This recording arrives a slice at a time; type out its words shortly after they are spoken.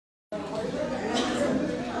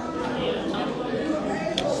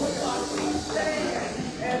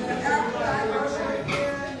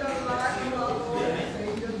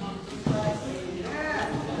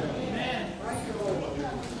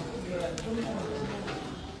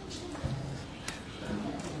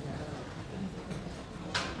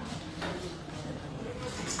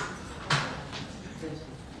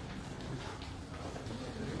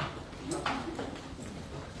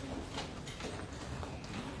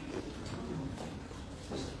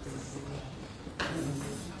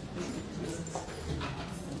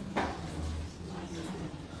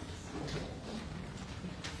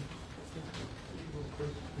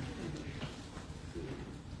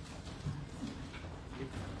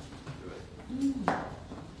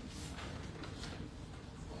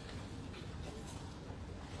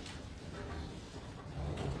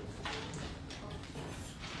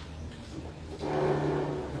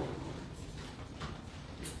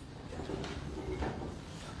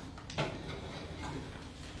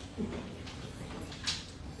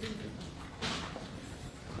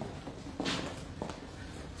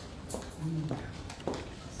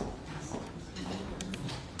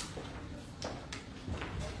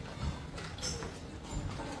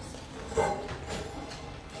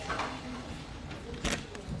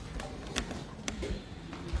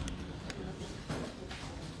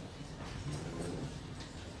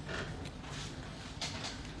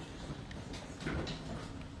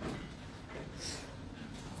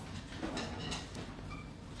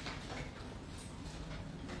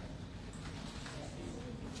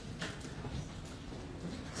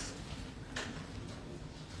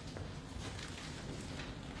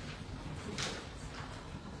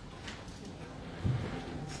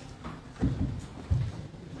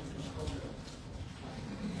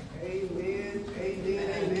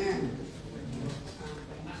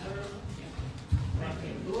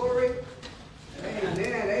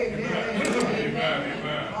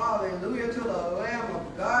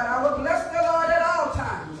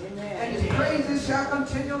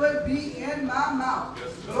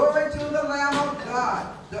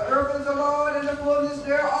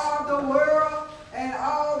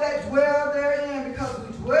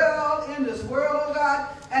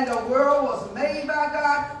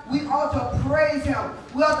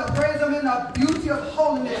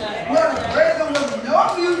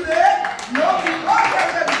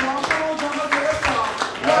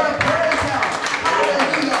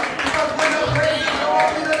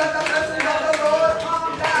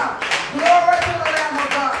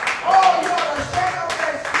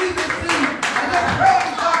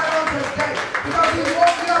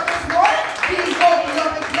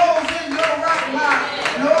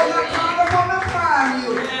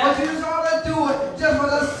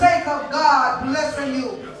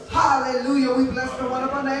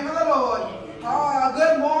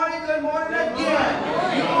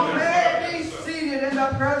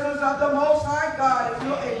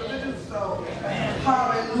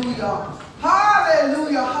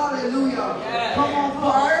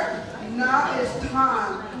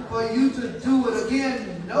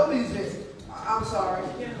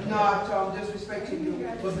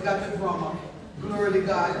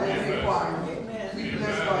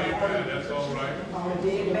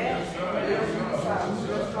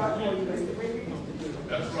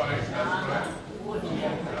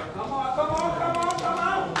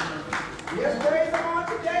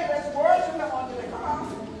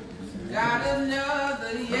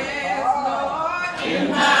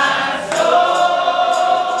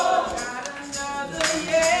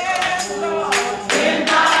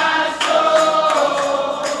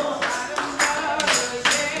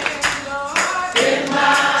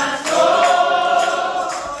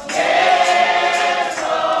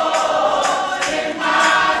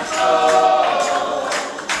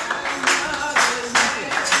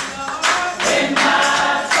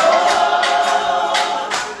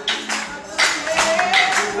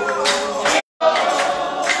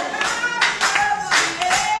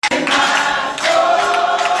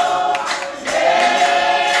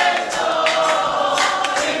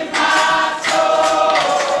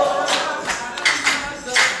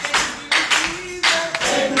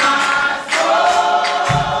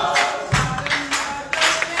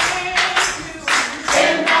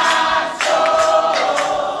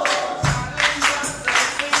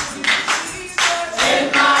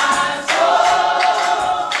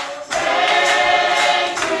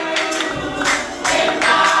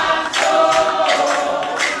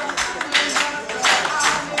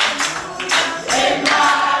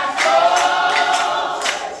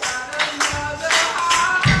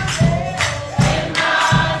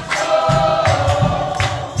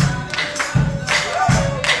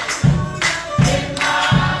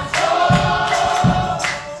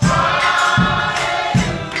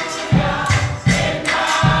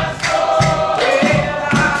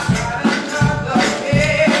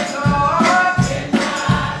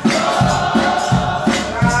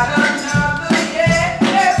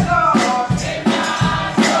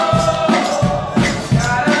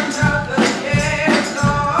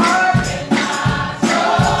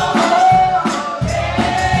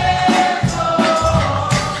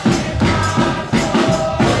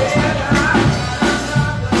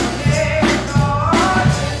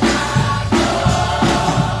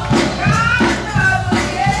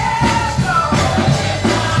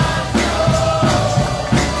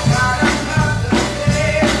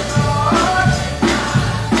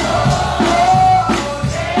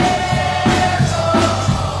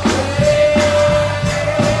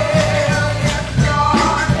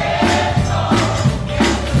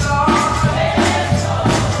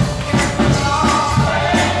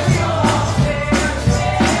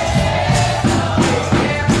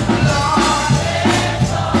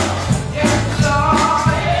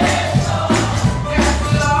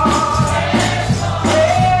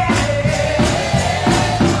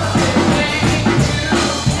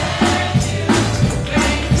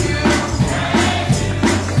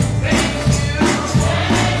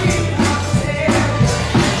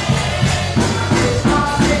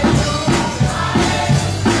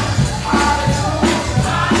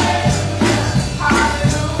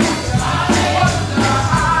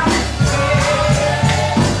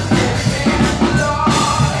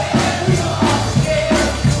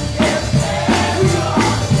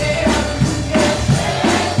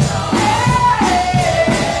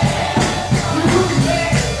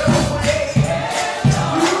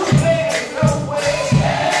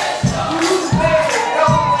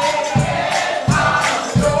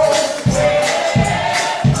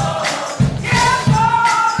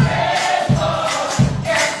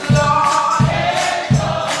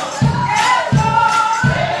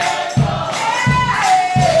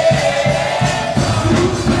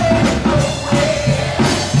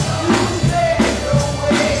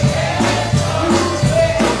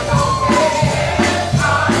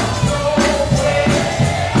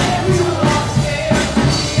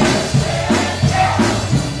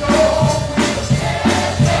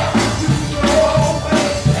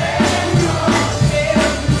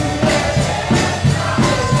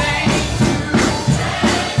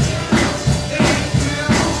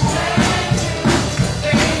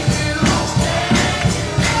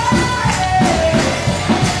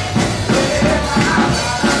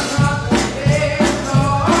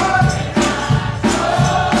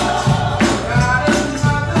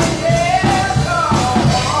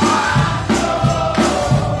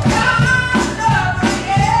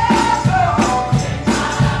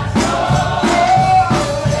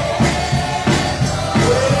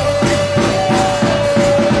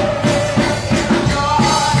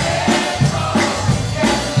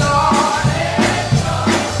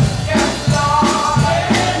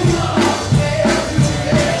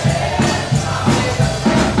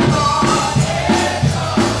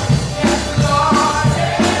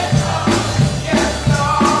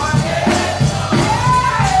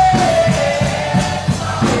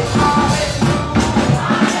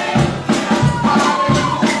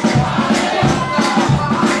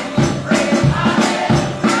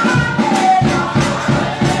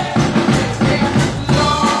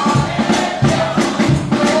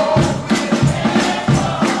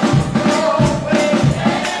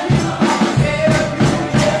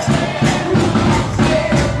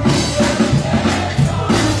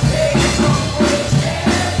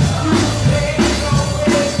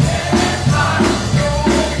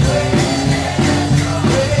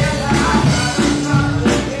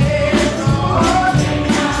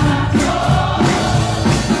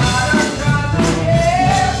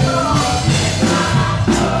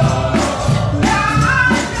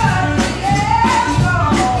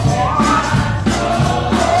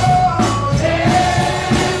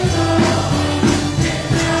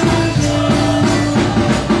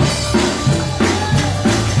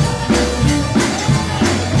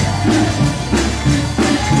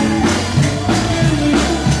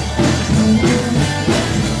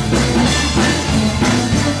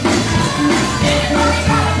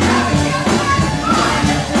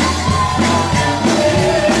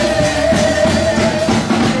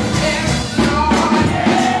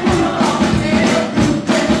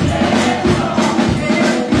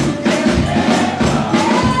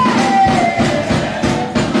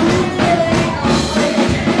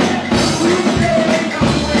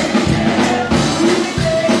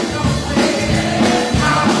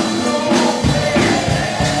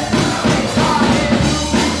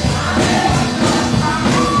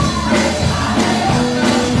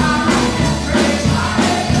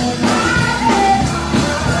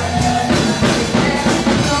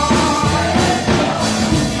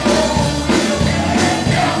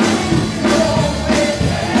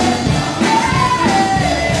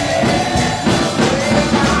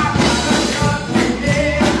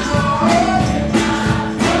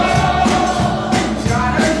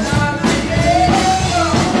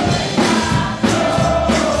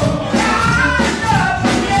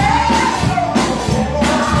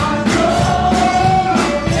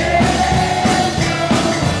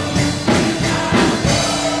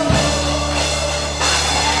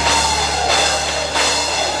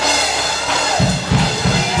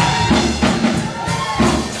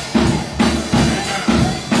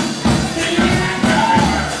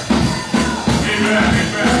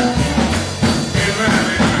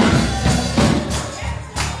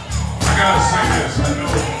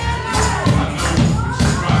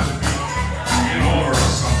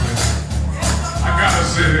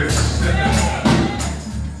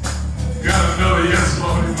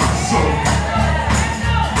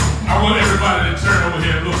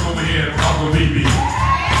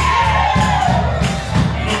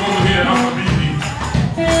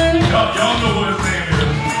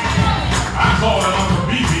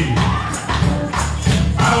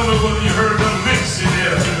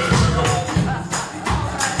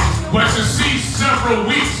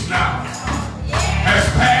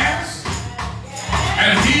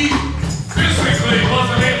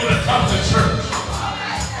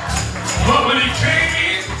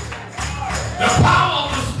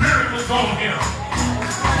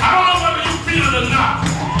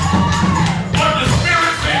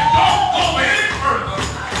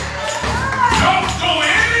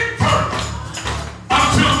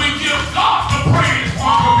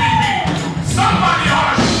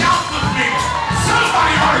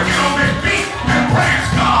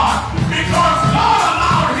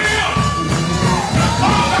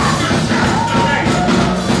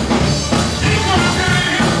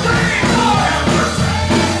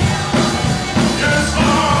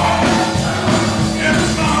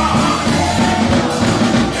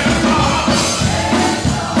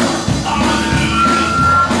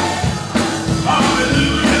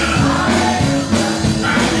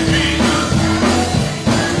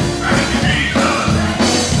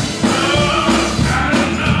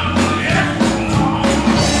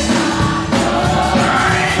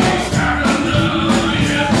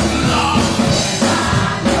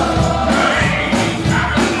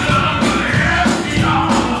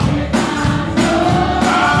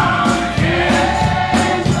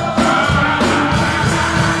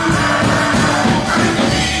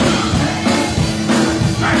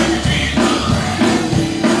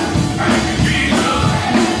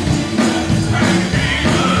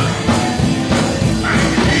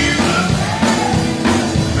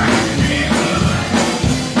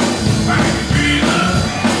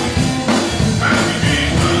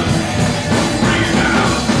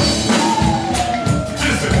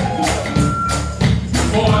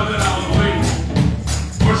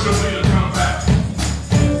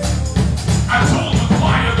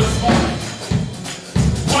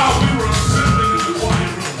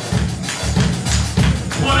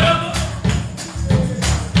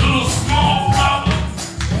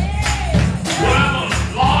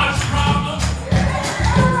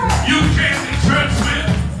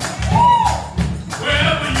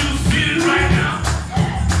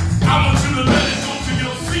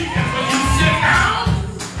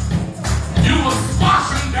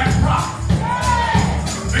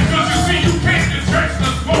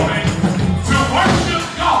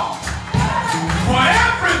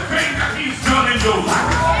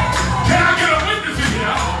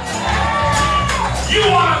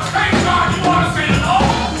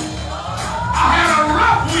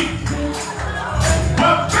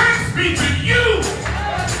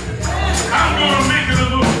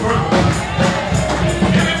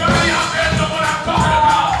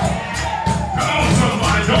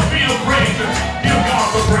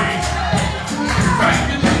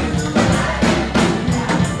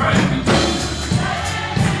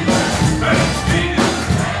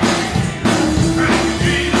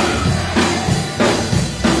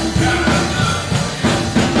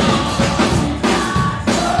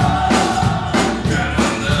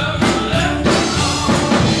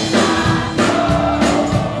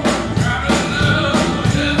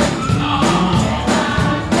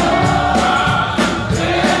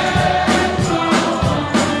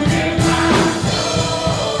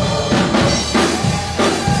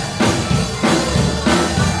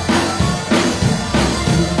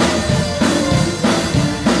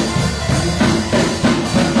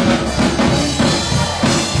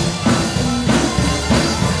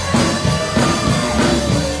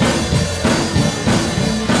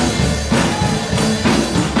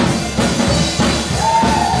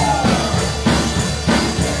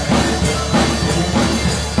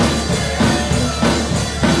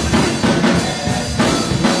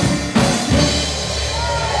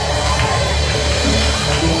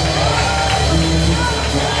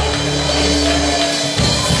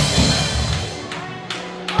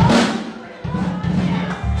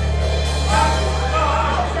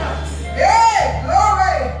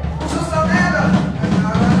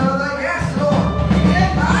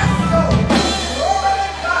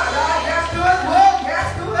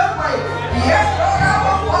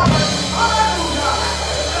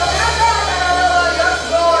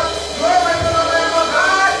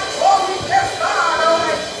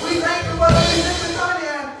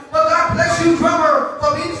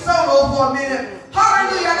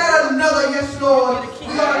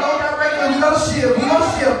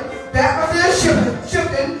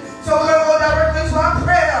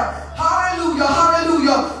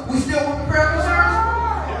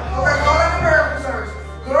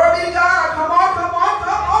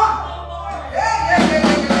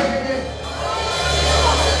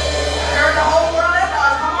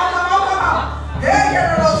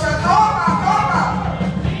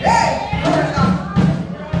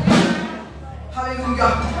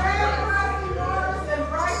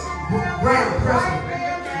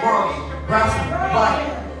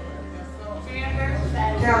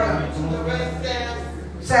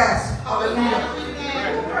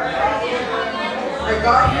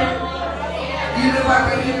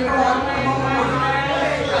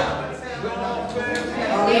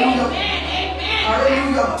Hallelujah.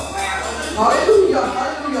 Hallelujah. Hallelujah.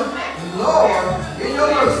 Hallelujah. Lord, in your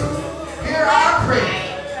mercy, hear our prayer.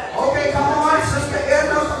 Okay, come on, Sister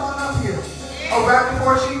Edna, come on up here. Oh, right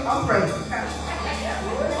before I'm praying.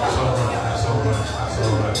 That's all right. That's all right. That's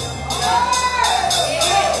all right.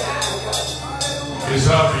 It's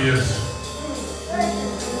obvious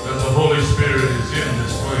that the Holy Spirit is in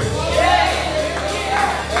this place.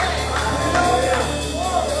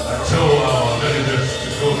 I told our leaders to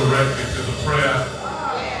go directly to the prayer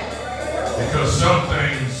because some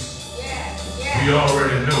things we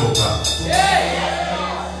already know about.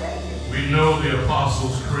 We know the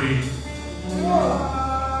Apostles' Creed.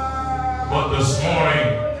 But this morning,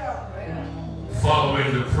 following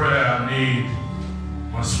the prayer, I need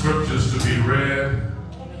my scriptures to be read.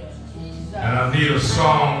 And I need a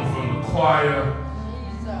song from the choir.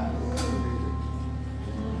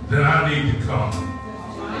 Then I need to come.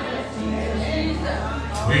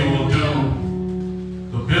 We will do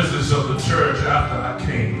the business of the church after I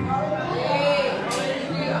came.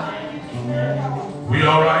 We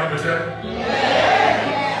all right with that?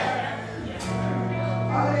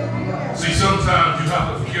 See, sometimes you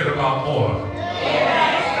have to forget about order.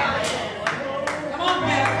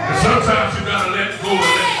 And sometimes you got to let go and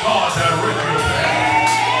let God direct your path.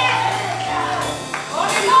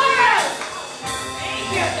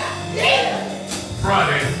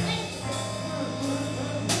 Friday,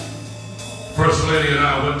 First Lady and I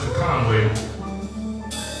went to Conway.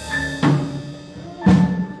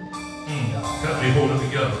 Help me hold it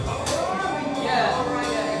together, Papa.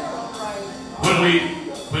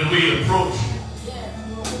 When we approached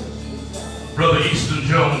Brother Easton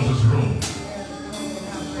Jones's room,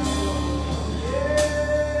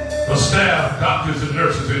 the staff, doctors and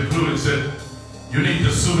nurses included, said, you need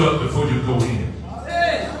to suit up before you go in.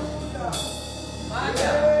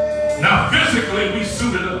 Now physically we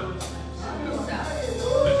suited up,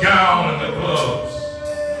 the gown and the gloves,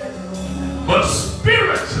 but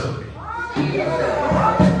spiritually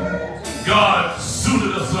God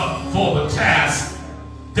suited us up for the task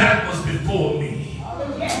that was before me.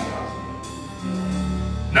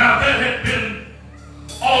 Now there had been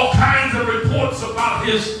all kinds of reports about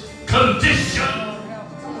his condition.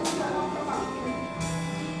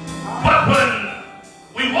 But when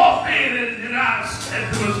we walked in and I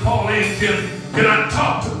said to Miss Pauline, can I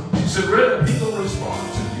talk to him? She said, Rev, he don't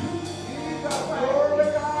respond to you.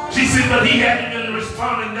 She said, but he hadn't been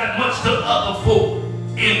responding that much to other folk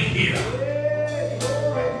in here.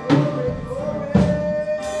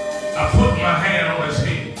 I put my hand on his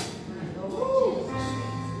head.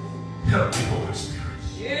 Help me, Holy Spirit.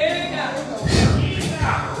 Help me,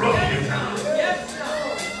 God, rub him down.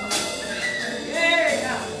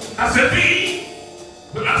 I said, Biggie.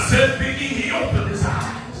 When I said Biggie, he opened his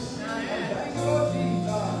eyes.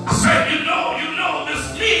 I said, you know this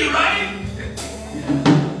me, right?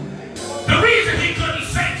 The reason he couldn't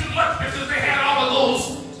say too much because they had all of those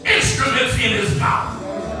instruments in his mouth.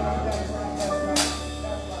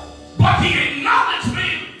 But he acknowledged me,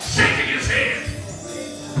 shaking his head.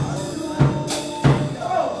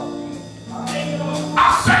 I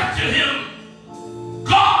said to him,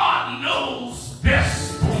 God knows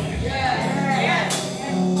best for me.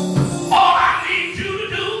 All I need you to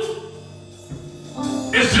do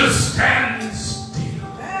is just stand still.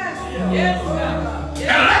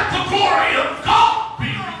 And let the glory of God be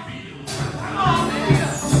revealed.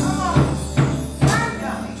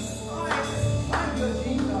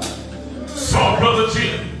 Saw Brother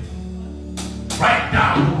Jim right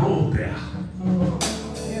down the road there.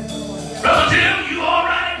 Brother Jim, you all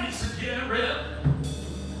right? He said, yeah, Rev.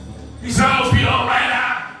 He said, I'm going to be all right. I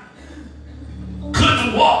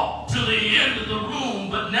couldn't walk to the end of the room,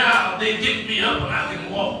 but now they get me up and I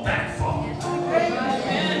can walk that far.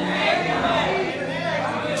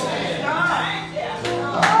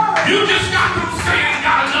 You just got to sing,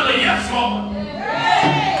 got another yes, Lord,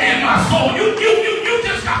 in my soul. You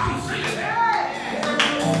just got to sing that.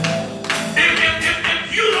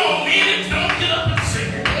 If you don't mean it, don't get up and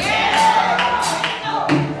sing it.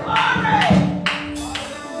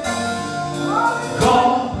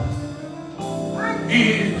 God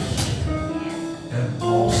is an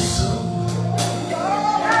awesome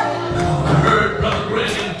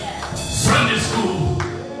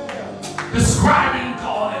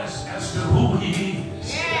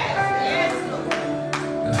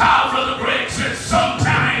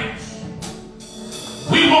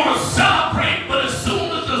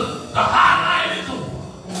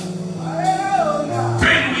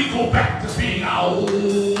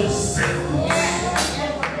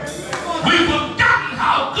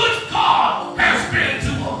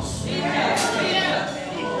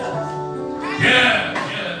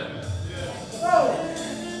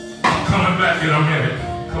back in a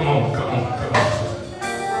minute. Come on, come on, come on.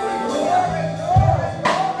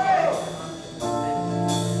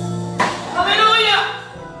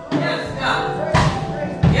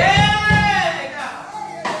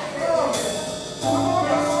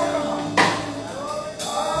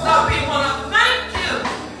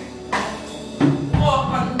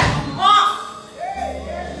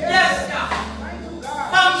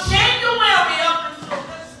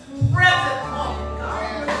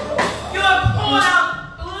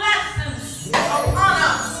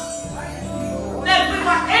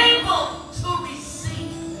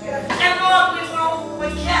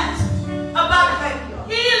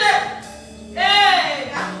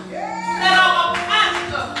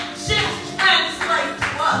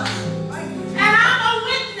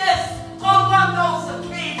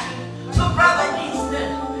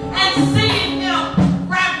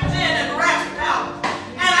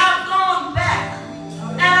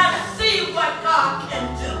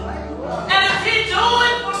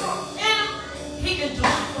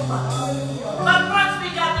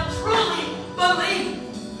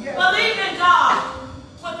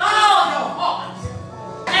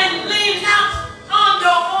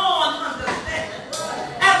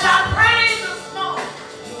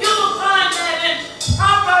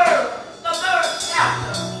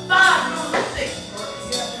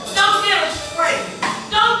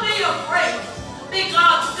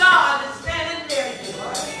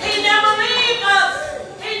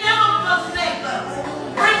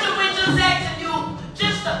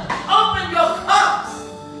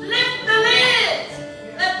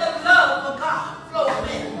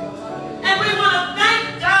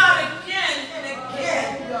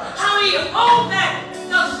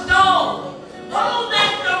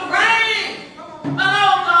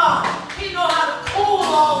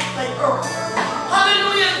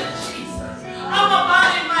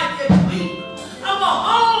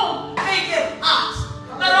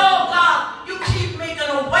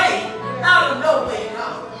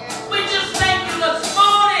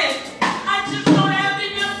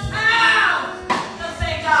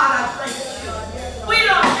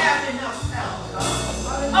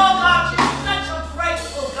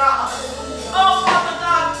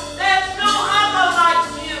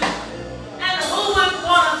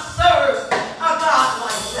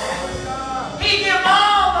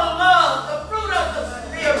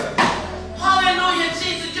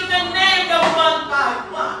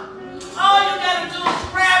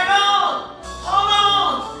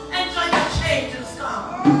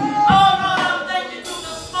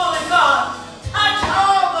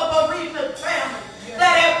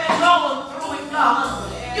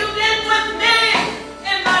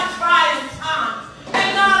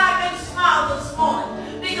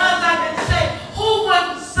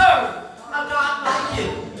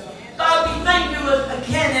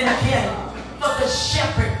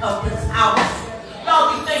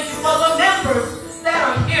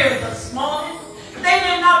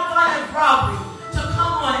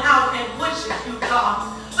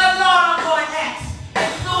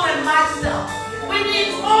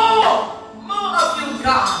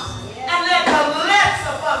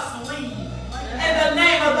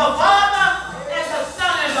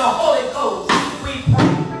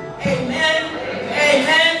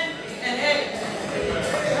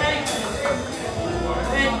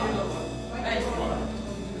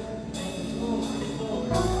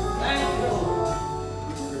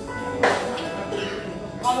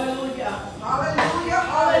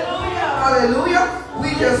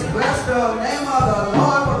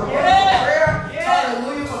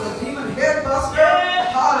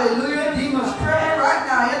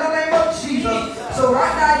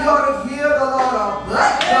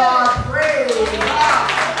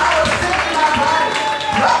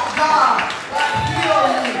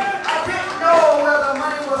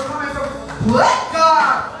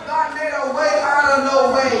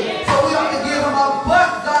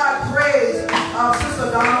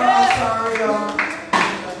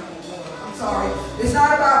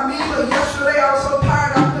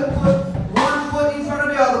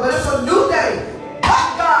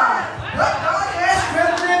 But God has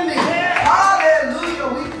strengthened me.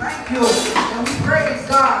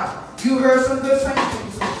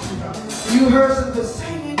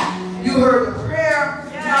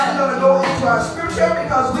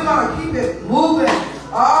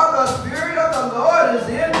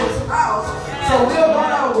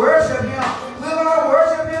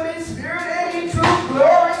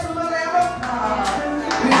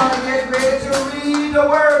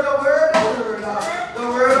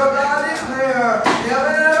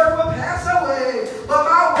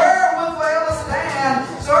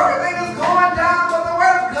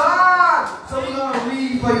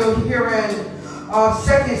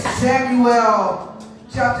 Samuel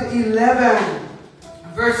chapter 11,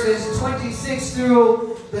 verses 26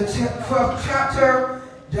 through the 12th chapter,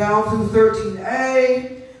 down through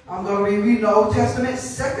 13a. I'm going to be reading the Old Testament,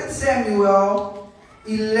 2 Samuel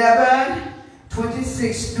 11,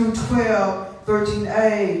 26 through 12,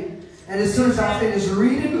 13a. And as soon as I finish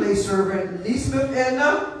reading, lay servant Neesmith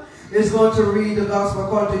Edna is going to read the gospel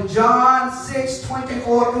according to John 6,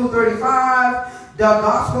 24 through 35. The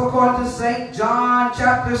gospel according to St. John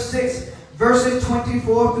chapter 6, verses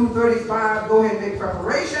 24 through 35. Go ahead and make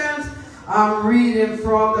preparations. I'm reading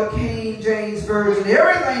from the King James Version.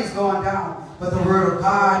 Everything's going down but the word of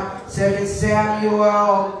God. 2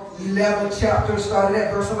 Samuel 11 chapter, started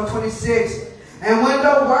at verse number 26. And when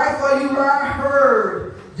the wife of Uriah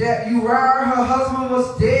heard that Uriah, her husband,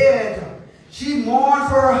 was dead, she mourned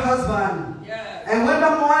for her husband. Yes. And when the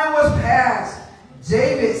morning was past,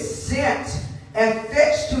 David sent and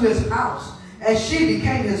fetched to his house, and she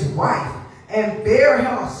became his wife, and bare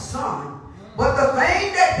him a son. But the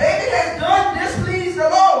thing that David has done displeased the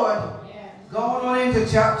Lord. Going on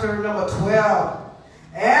into chapter number 12.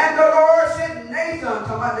 And the Lord sent Nathan,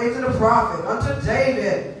 talking about Nathan the prophet, unto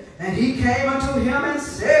David. And he came unto him and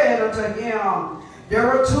said unto him, there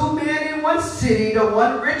were two men in one city, the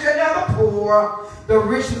one rich and the other poor. The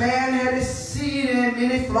rich man had exceeding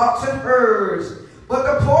many flocks and herds, but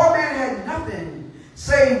the poor man had nothing,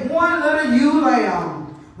 save one little ewe lamb,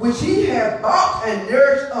 which he had bought and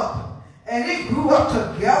nourished up. And it grew up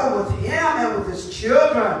together with him and with his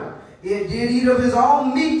children. It did eat of his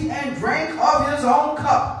own meat and drank of his own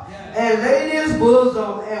cup, and laid in his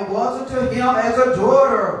bosom, and was unto him as a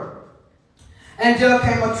daughter. And there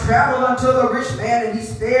came a traveler unto the rich man, and he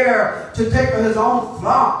spared to take of his own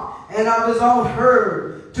flock and of his own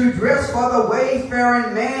herd, to dress for the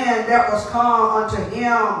wayfaring man that was come unto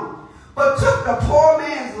him. But took the poor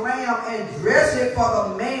man's lamb and dressed it for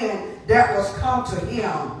the man that was come to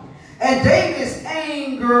him. And David's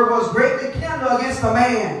anger was greatly kindled against the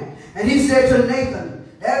man. And he said to Nathan,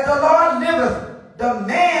 as the Lord liveth, the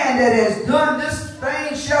man that has done this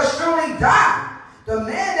thing shall surely die. The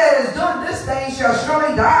man that has done this thing shall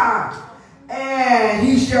surely die. And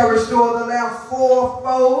he shall restore the lamb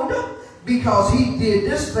fourfold, because he did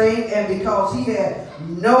this thing, and because he had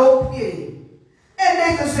no pity. And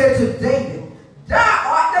Nathan said to David, thou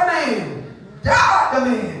art the man. Thou art the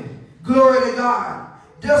man. Glory to God.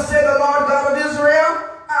 Thus said the Lord God of Israel,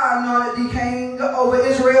 I anointed thee king over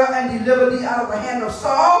Israel, and delivered thee out of the hand of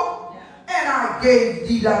Saul. And I gave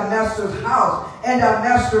thee thy master's house and thy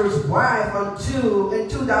master's wife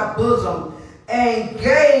into thy bosom, and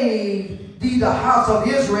gave thee the house of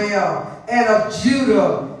Israel and of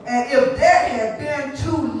Judah. And if that had been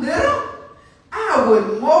too little, I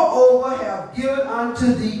would moreover have given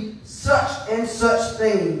unto thee such and such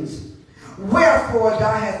things. Wherefore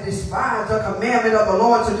thou hast despised the commandment of the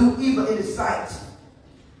Lord to do evil in his sight.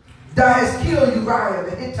 Thou hast killed Uriah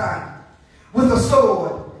the Hittite with a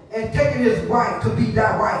sword, and taken his wife to be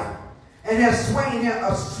thy wife, and hast slain him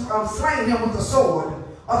with the sword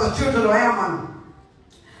of the children of Ammon.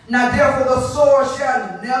 Now therefore the sword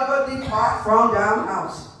shall never depart from thine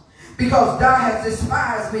house, because thou hast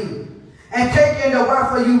despised me, and taken the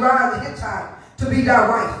wife of Uriah the Hittite to be thy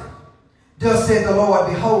wife. Thus said the Lord,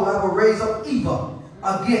 behold, I will raise up evil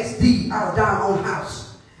against thee out of thine own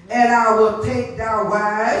house, and I will take thy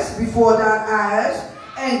wives before thine eyes,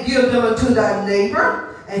 and give them unto thy neighbor,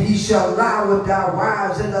 and he shall lie with thy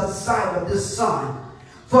wives in the sight of this son.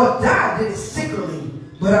 For thou didst secretly,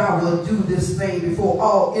 but I will do this thing before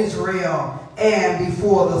all Israel and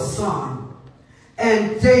before the sun.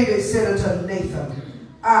 And David said unto Nathan,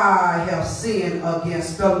 I have sinned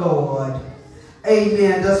against the Lord.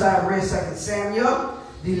 Amen. Thus I read 2 Samuel,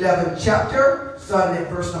 the 11th chapter, starting at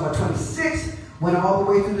verse number 26, went all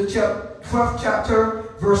the way through the 12th chapter,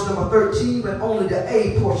 verse number 13, but only the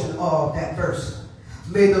A portion of that verse.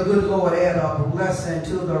 May the good Lord add a blessing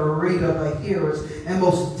to the reader, the hearers, and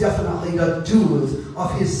most definitely the doers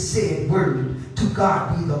of his said word. To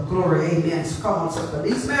God be the glory. Amen. So come on, Sister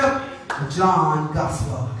Neesmith, John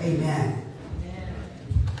Gospel. Amen.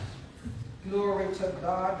 Glory to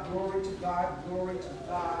God, glory to God, glory to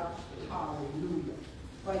God. Hallelujah.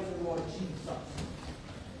 Thank you, Lord Jesus.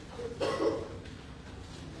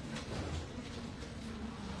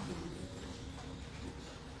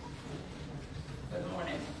 Good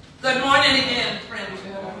morning. Good morning again, friends.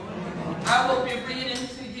 I will be reading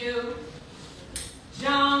to you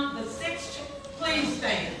John the 6th. Please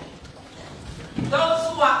stand. Those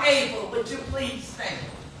who are able, would you please stand?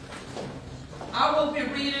 I will be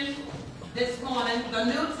reading this morning the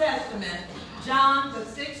New Testament, John the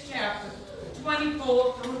 6th chapter,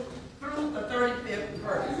 24 through through the 35th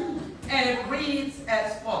verse. And it reads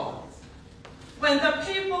as follows. When the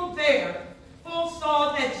people there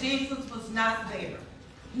foresaw that Jesus was not there,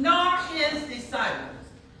 nor his disciples,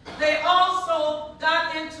 they also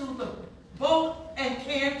got into the boat and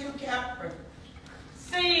came to Capernaum,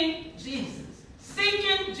 seeking Jesus.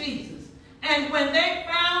 And when they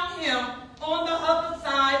found him on the other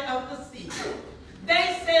side of the sea,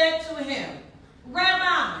 they said to him,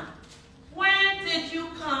 Rabbi, when did you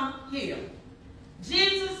come here?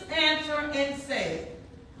 Jesus answered and said,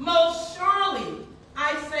 Most surely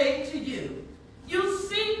I say to you, you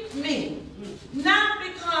seek me, not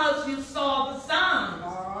because you saw the signs,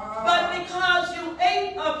 but because you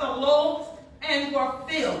ate of the loaves and were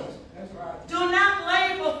filled. That's right. Do not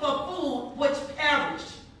labor for food which perish,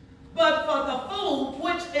 but for the food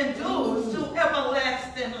which endures to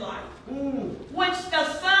everlasting life, which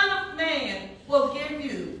the Son of Man will give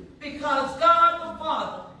you, because God the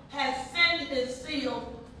Father has sent his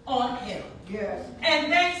seal on him. Yes.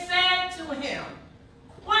 And they said to him,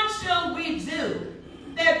 What shall we do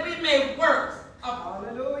that we may work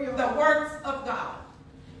the works of God?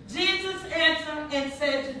 Jesus answered and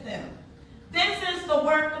said to them, This is the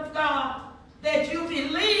work of God, that you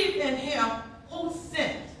believe in him who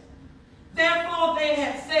sent. Therefore they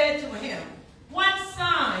had said to him, What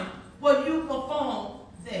sign will you perform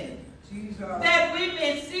then, that we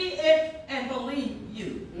may see it and believe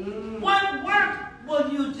you? What work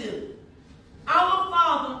will you do? Our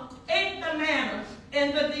father ate the manna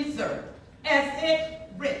in the desert, as it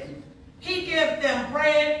written, He gave them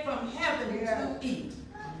bread from heaven to eat.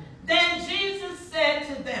 Then Jesus said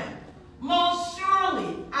to them, Most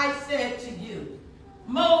surely I said to you,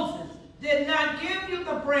 Moses did not give you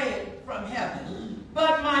the bread from heaven,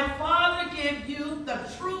 but my Father gave you the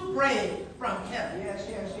true bread from heaven. Yes.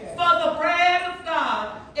 For the bread of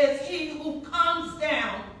God is he who comes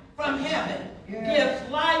down from heaven, gives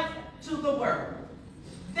life to the world.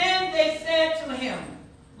 Then they said to him,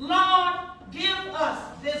 Lord, give us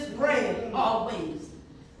this bread always.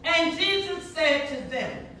 And Jesus said to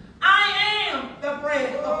them, I am the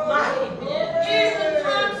bread of life. He who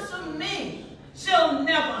comes to me shall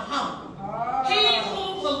never hunger. He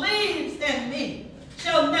who believes in me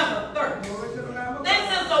shall never thirst.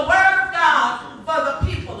 This is the word of God for the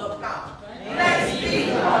people of God. Let's be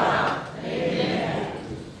God. Amen.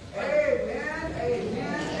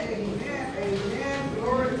 Amen.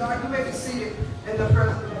 Glory to God. You may be seated in the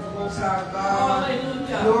presence of the Most High God.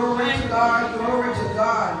 Hallelujah. Glory to God. Glory to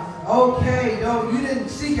God. Okay, no, you didn't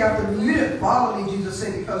seek after me. You didn't follow me, Jesus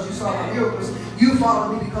said, because you saw the miracles. You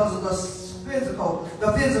followed me because of the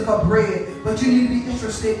physical bread. But you need to be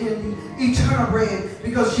interested in the eternal bread,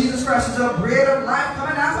 because Jesus Christ is the bread of life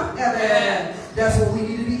coming out from heaven. Yes. That's what we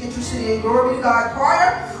need to be interested in. Glory to God.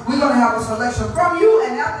 Choir, we're going to have a selection from you,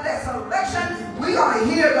 and after that selection, we're going to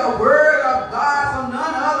hear the word of God from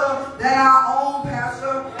none other than our own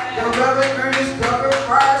pastor, the Reverend Ernest Douglas.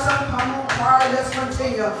 Choir, come on, choir, let's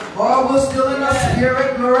continue. Oh, we're still in the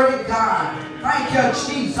spirit. Glory to God. Thank you,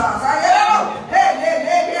 Jesus. Hey,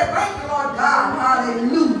 thank you, Lord God.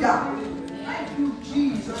 Hallelujah. Thank you,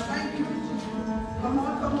 Jesus. Thank you. Come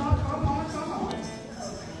on.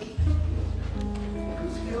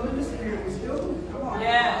 Still in the spirit. Still. Come on.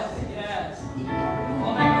 Yes.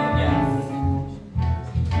 Hallelujah.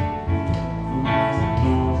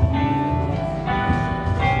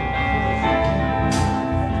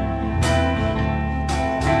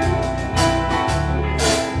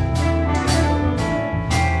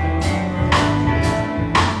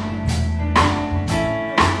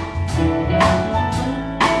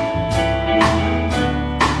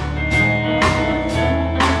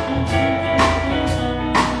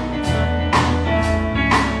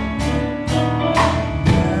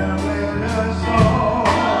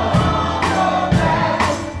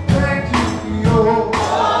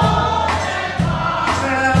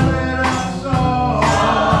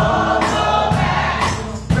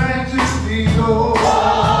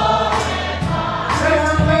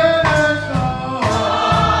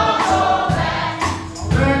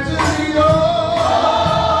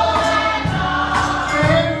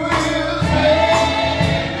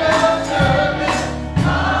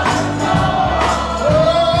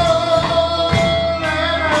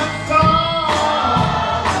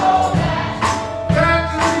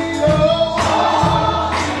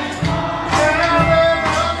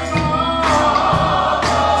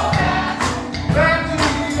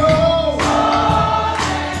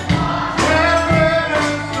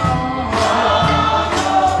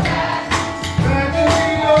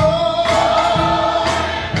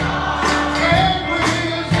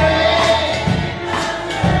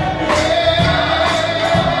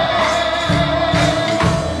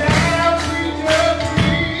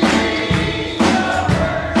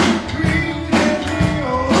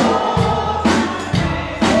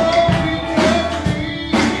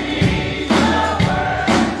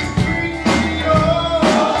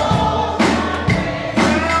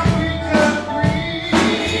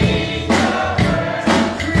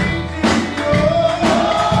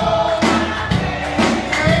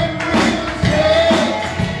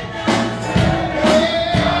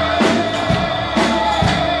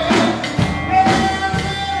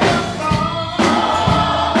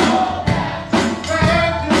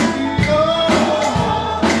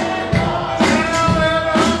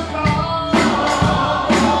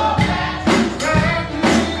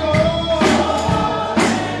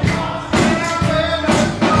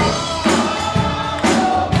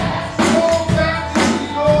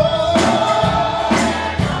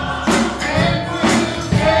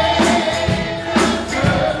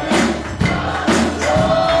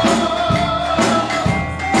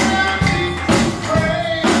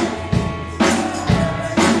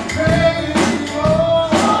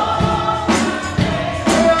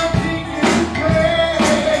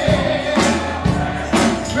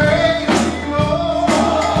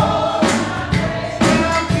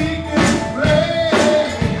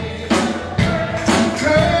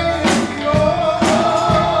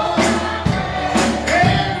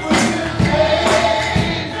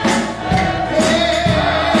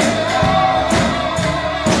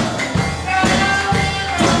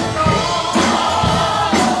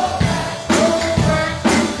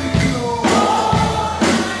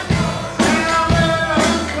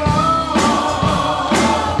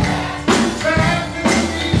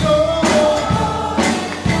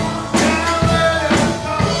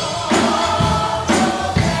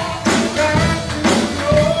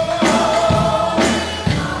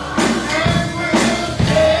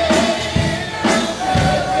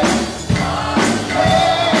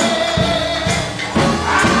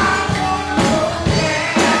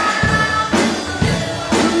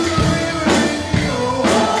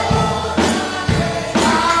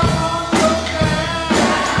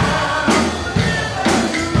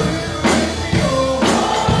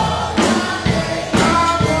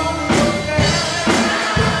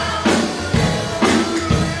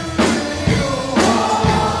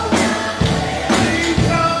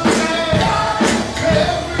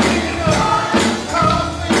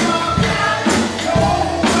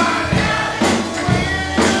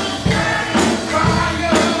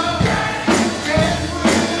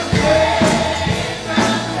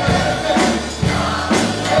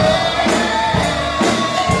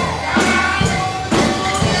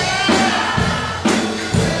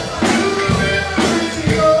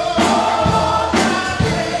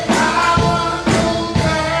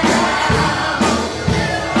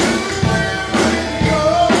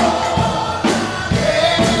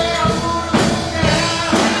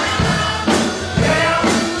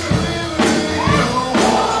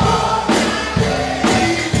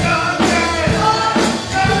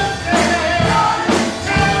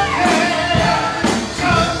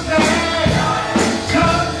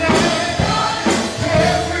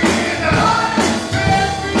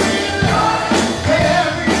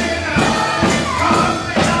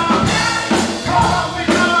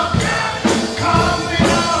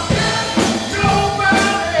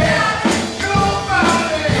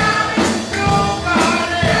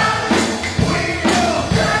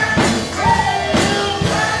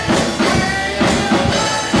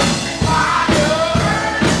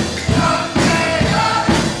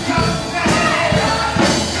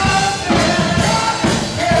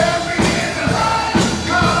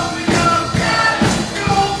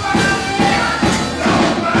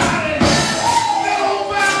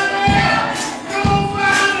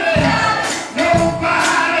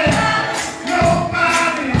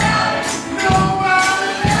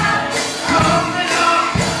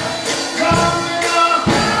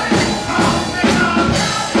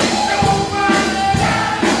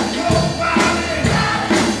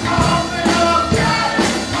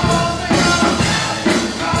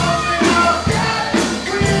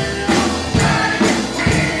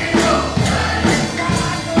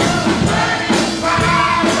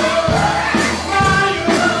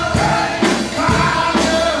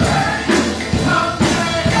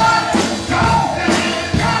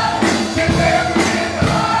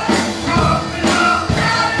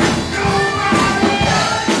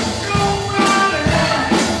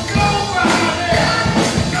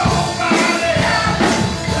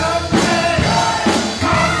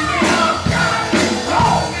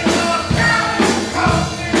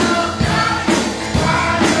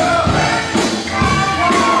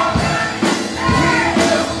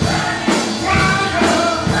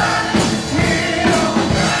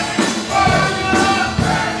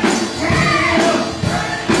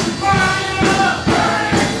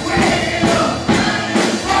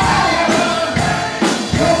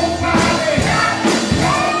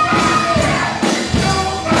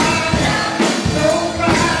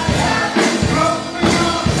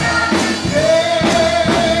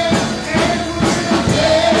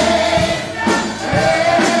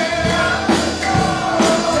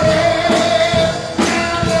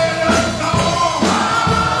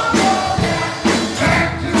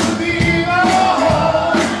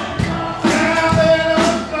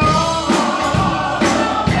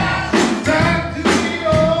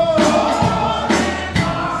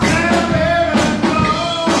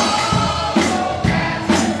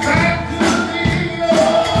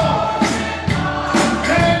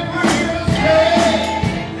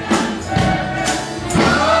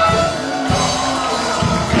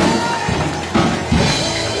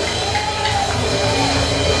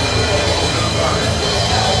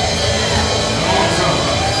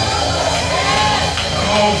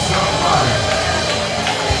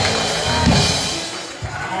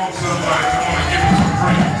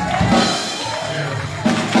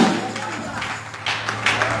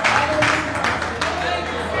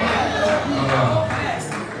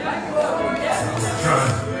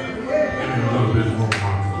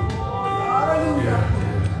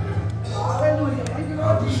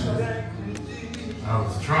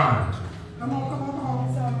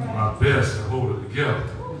 my best to hold it together.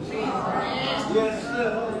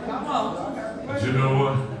 But you know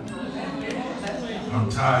what? I'm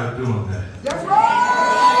tired of doing that. That's right.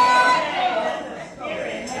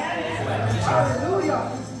 I'm tired.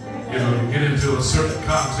 You know, you get into a certain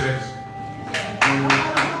context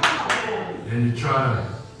and you try to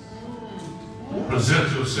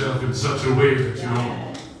present yourself in such a way that you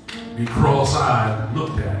don't be cross-eyed and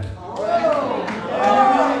looked at.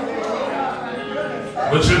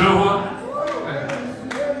 But you know what?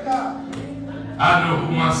 I know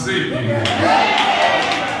who my Savior is.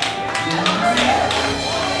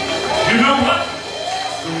 You know what?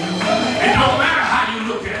 It don't matter how you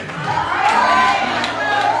look at me.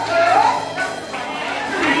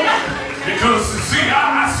 Because, see, I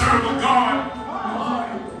serve a God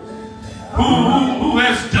who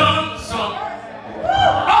has done some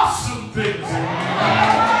awesome things.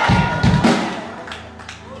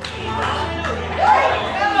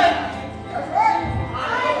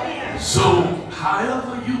 So,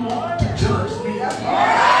 however you want to judge me,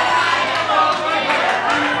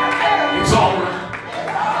 it's all right.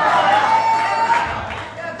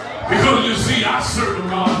 Because you see, I serve a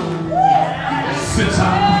God since I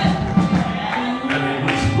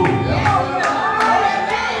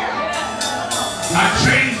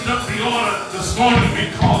changed up the order this morning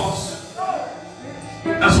because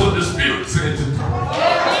that's what the Spirit said to do.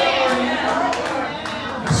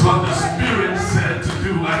 That's what the Spirit said to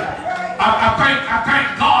do. I thank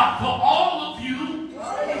God for all of you.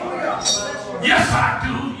 Yes, I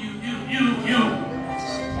do. You.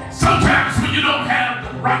 Sometimes when you don't have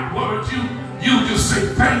the right words, you just say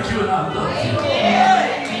thank you and I love you.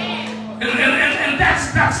 And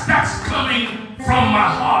that's coming from my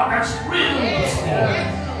heart. That's real this morning.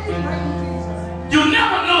 You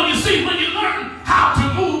never know. You see, when you learn how to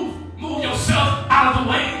move yourself out of the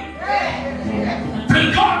way,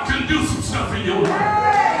 then God can do some stuff in your life.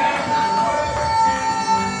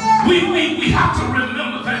 We have to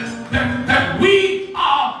remember that we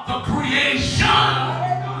are the creation.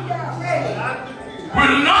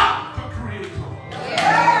 We're not the creator.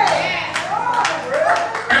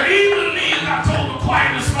 And even me, as I told the choir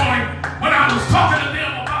this morning, when I was talking to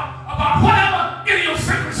them about whatever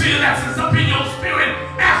idiosyncrasy that's up in your spirit,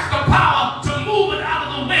 ask the power to move it out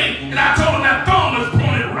of the way. And I told them that thumb was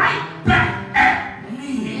pointed right back at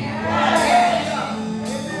me.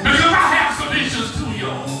 Because I have some issues too,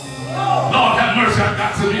 y'all. Lord have mercy, I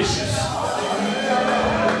got some issues.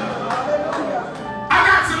 I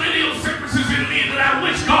got some idiosyncrasies in me that I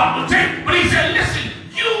wish God would take. But he said, listen,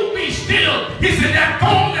 you be still. He said, that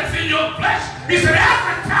thorn that's in your flesh, he said,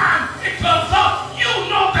 every time it comes up, you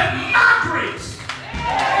know that my grace,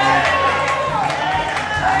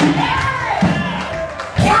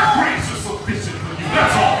 is sufficient for you.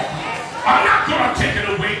 That's all. I'm not going to take it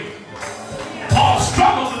away. Paul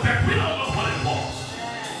struggled with that. We don't know what it was.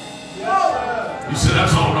 He said,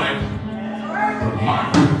 that's all right. But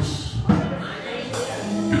my grace.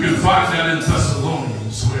 You can find that in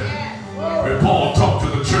Thessalonians where Paul talked to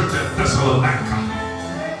the church at Thessalonica.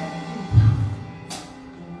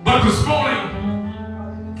 But this morning,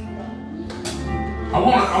 I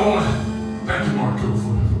want to thank you, Marco,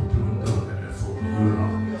 for doing that for me. You and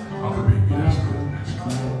Uncle Baby, that's good.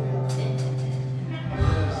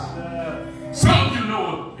 Some of you know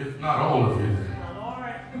it, if not all of you.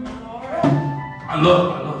 I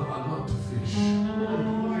love to fish.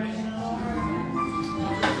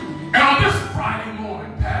 And on this Friday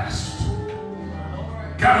morning past,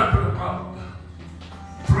 got up at about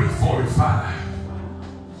 3:45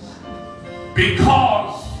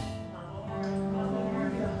 because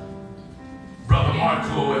Brother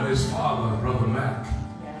Marco and his father, Brother Mac,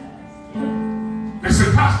 they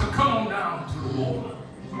said, Pastor, come on down to the water.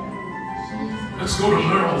 Let's go to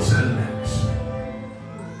Merle's Inlet.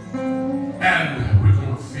 And we're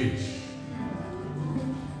going to fish.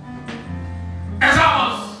 As I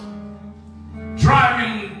was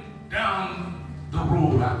driving down the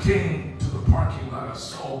road, I came to the parking lot. I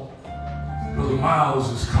saw Brother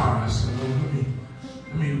Miles' car. I said,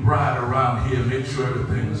 let me ride around here, make sure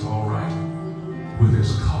everything is all right with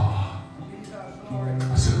his car.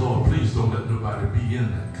 I said, Lord, please don't let nobody be in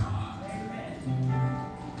that car.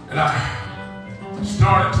 And I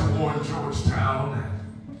started toward Georgetown, and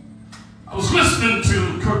I was listening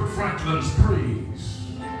to Kirk Franklin's Praise,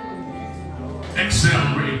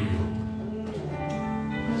 XM radio.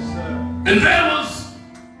 And there was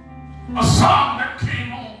a song that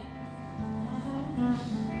came on.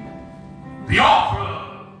 The author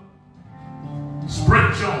is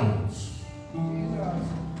Brett Jones.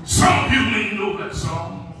 Some of you may know that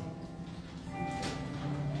song.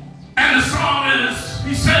 And the song psalmist,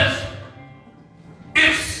 he says,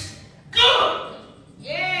 it's good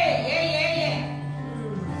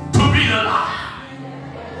to be alive.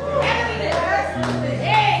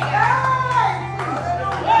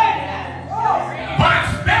 But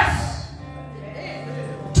it's best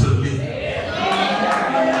to live.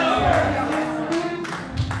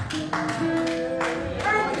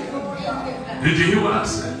 Did you hear what I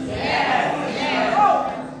said?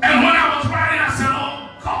 And when I was writing, I said, oh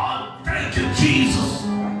God, thank you, Jesus.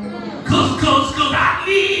 Because I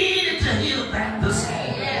needed to hear that this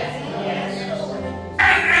morning.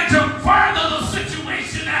 And to further the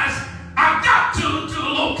situation, as I got to the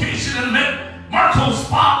location and met Marco's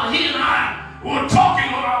father, he and I were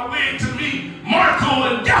talking on our way to meet Marco,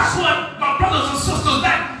 and guess what, my brothers and sisters,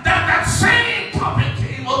 that same topic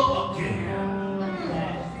came up again.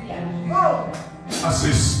 I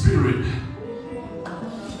say, Spirit,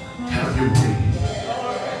 have your way.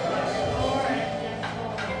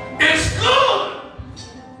 It's good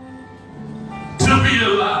to be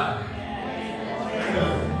alive,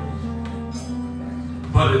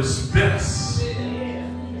 but it's best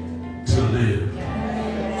to live.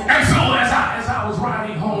 And so as I was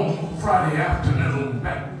riding home Friday afternoon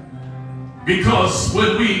back, because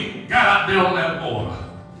when we got out there on that water,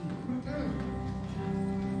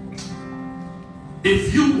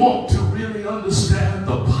 if you want to really understand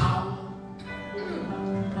the power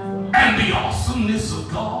and the awesomeness of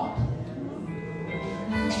God,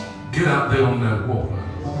 get out there on that water.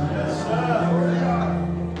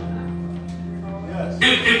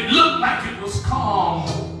 It looked like it was calm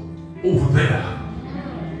over there.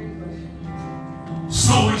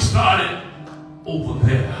 So we started over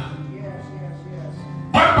there.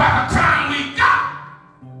 But by the time we got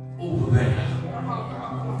over there,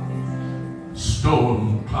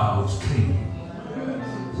 storm clouds came.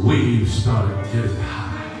 Waves started getting high.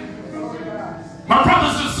 My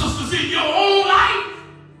brothers and sisters, in your own life,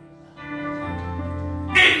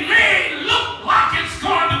 it may look like it's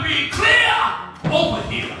going to be clear over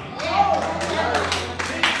here.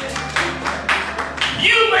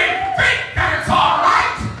 You may think that it's all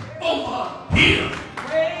right over here.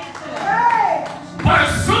 But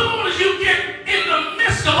as soon as you get in the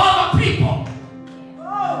midst of other people,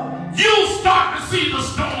 you start to see the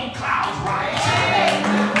storm clouds rise.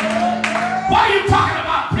 What are you talking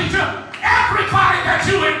about, preacher? Everybody that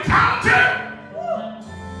you encounter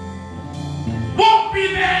won't be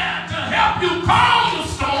there to help you calm the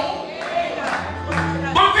storm,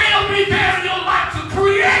 but they'll be there in your life to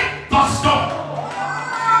create the storm.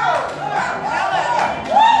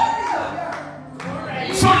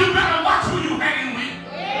 So you better watch who you hanging with.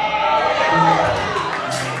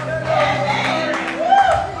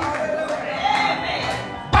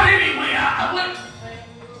 But anyway,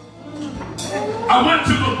 I went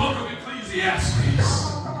to the book of Ecclesiastes.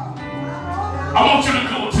 I want you to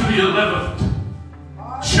go to the 11th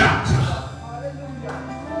chapter.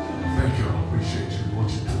 Thank you. I appreciate you. What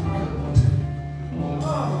you're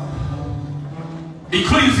doing.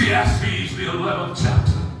 Ecclesiastes, the 11th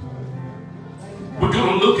chapter. We're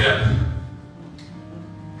going to look at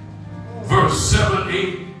verse 7,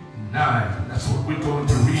 8, 9. That's what we're going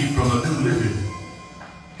to read from the New Living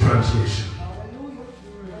Translation.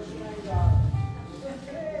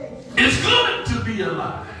 It's good to be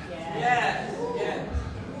alive. Yes, yes.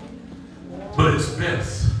 But it's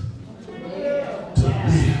best to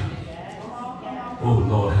live. Oh,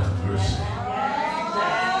 Lord, have mercy.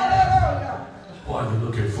 While you're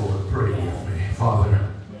looking forward, pray with me. Father,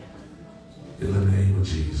 in the name of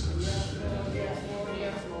Jesus.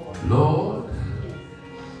 Lord,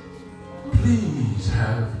 please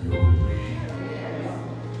have your way.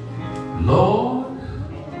 Lord,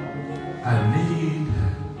 I need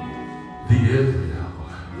thee every hour.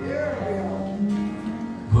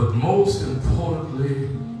 But most importantly,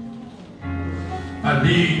 I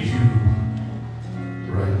need you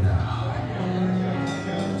right now.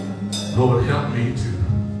 Lord, help me to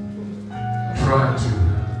try to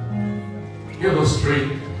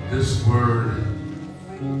illustrate this word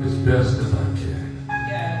as best as I can.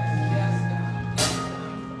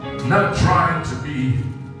 Not trying to be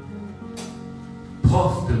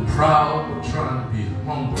puffed and proud, but trying to be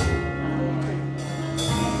humble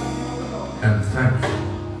and thankful.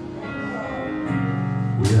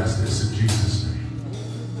 We ask this in Jesus' name.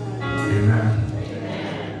 Amen.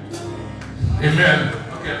 Amen.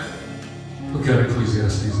 Look at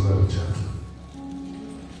Ecclesiastes 11 chapter.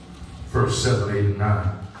 Verse 7, 8, and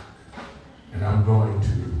 9. And I'm going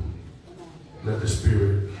to let the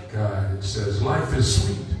Spirit guide. It says, life is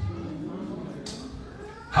sweet.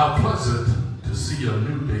 How pleasant to see a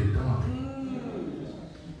new day dawning.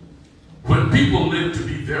 When people live to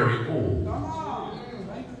be very old,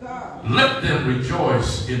 let them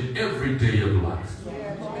rejoice in every day of life.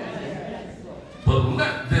 But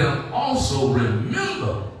let them also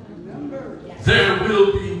remember there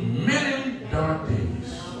will be many dark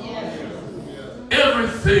days.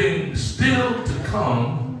 Everything still to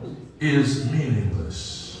come is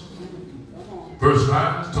meaningless. Verse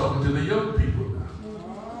 9 is talking to the young people now.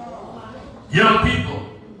 Young people,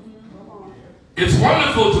 it's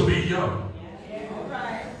wonderful to be young.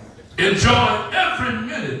 Enjoy every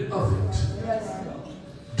minute of it.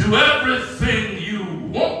 Do everything you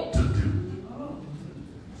want to do.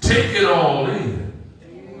 Take it all in.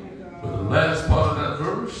 But the last part of that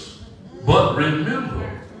verse, but remember.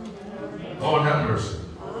 Lord have mercy.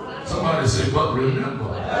 Somebody say, but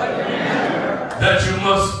remember that you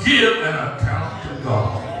must give an account to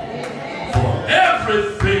God for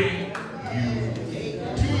everything you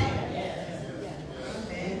do.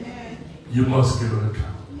 You must give an account.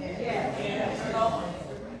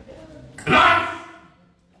 Life,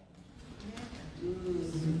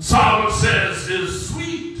 Solomon says, is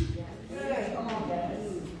sweet.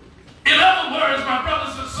 In other words, my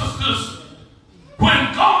brothers and sisters,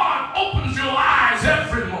 when God opens your eyes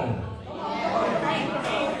every moment,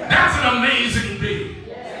 that's an amazing thing.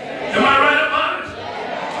 Am I right about it?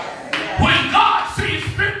 When God sees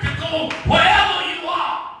fit to go wherever you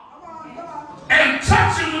are and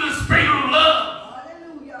touch you with His spirit of love,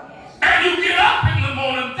 and you get up in the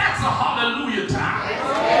morning, that's a hallelujah time.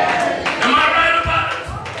 Am I right about it?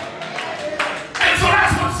 And so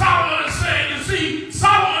that's what Solomon is saying. You see,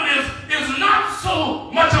 Solomon is not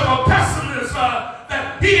so much of a pessimist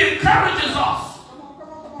that he encourages us.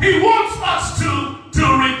 He wants us to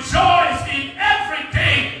rejoice in every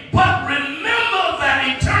day, but remember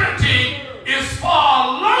that eternity is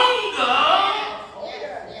far longer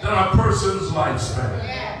than a person's lifespan.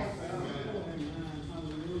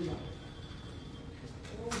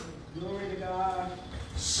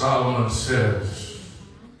 Solomon says,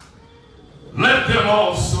 let them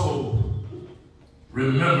also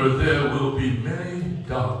remember there will be many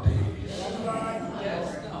dark days.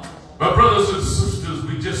 My brothers and sisters,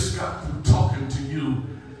 we just got through talking to you,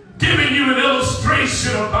 giving you an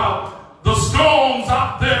illustration about the storms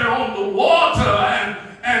out there on the water.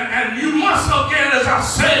 And you must, again, as I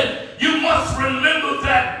said, you must remember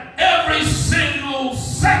that every single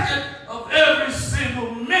second of every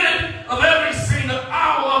single minute of every single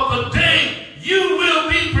hour of the day, you will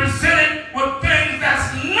be presented with things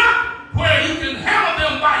that's not where you can handle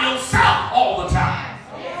them by yourself all the time.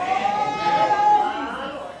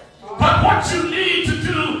 But what you need to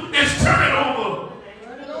do is turn it over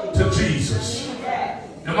to Jesus.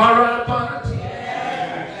 Am I right about it?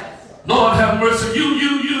 Lord have mercy.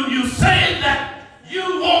 You say that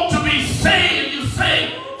you want to be saved. You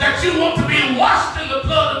say that you want to be washed in the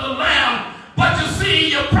blood of the Lamb. But you see,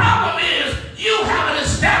 your problem is you haven't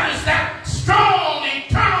established that strong,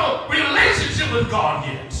 eternal relationship with God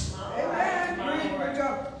yet.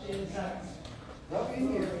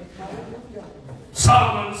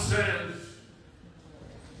 Solomon says,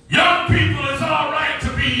 young people, it's all right to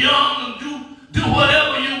be young and do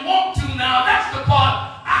whatever you want to now. That's the part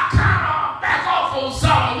I kind of back off on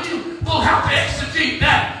Solomon. We'll have to exegete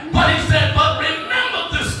that. But he said, but remember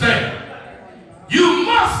this thing. You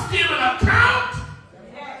must give an account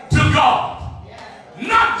to God.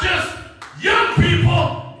 Not just young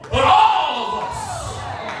people, but all of us.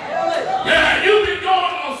 Yeah, you've been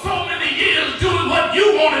going on so many years doing what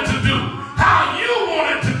you wanted to do, how you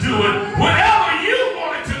wanted to do it, whenever you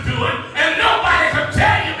wanted to do it, and nobody could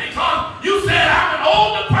tell you because you said, I'm an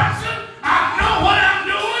older person, I know what I'm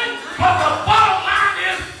doing, but the bottom line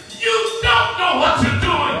is you don't know what you're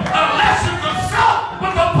doing unless you consult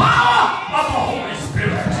with the power of the Holy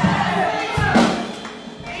Spirit.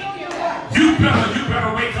 You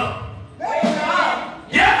better wake up.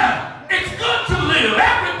 Yeah, it's good to live.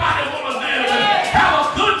 Everybody want to live and have a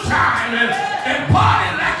good time and party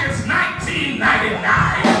like it's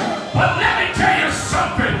 1999. But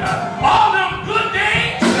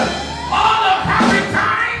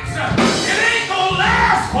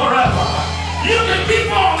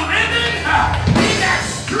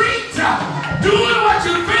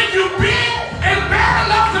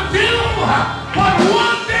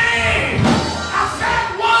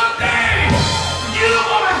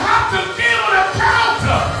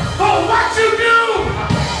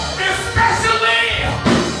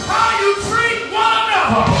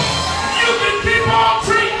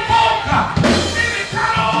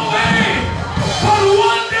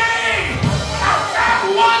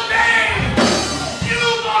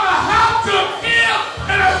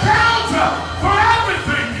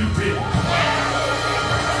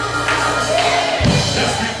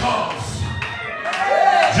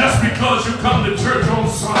because you come to church on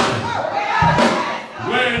Sunday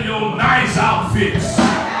wearing your nice outfits,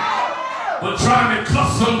 but trying to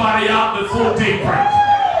cuss somebody out before daybreak.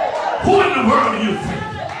 Who in the world do you think?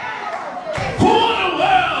 Who in the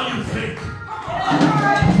world you think?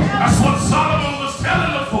 That's what Solomon was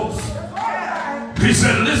telling the folks. He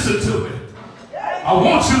said, listen to me. I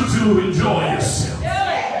want you to enjoy yourself.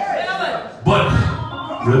 But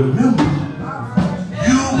remember,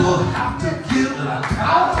 you will have to give an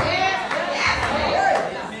account for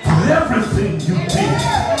everything you did.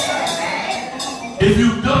 If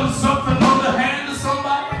you've done something underhand to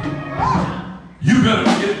somebody, you better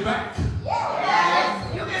get it back.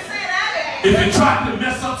 If you tried to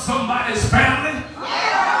mess up somebody's family,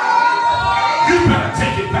 you better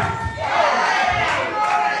take it back.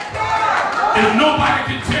 If nobody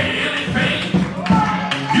can tell you anything,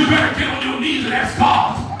 you better get on your knees and ask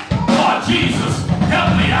God, Lord Jesus,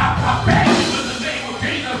 help me out. I beg you in the name of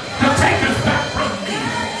Jesus to take this back from me.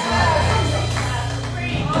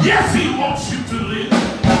 Yes, he wants you to live.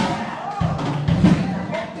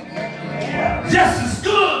 Yes, it's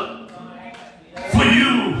good for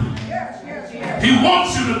you. He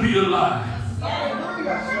wants you to be alive.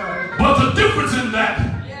 But the difference in that,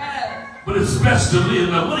 but it's best to live.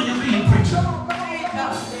 Now, what do you mean, preacher?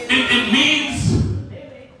 It means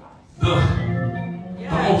the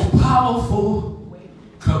most powerful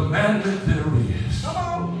commandment there is.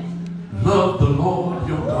 Love the Lord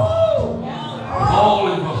your God with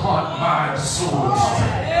all in your heart, mind, soul, and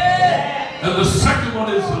strength. And the second one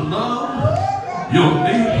is to love your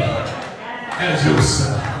neighbor as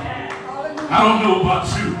yourself. I don't know about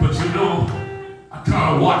you, but you know, I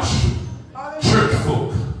kind of watch church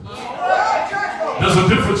folk. There's a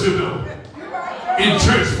difference, you know, in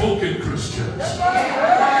church folk and Christians.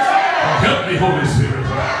 Oh, help me, Holy Spirit.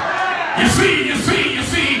 You see,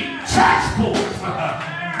 church folk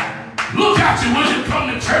look at you when you come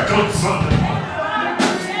to church on Sunday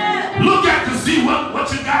morning. Look at to see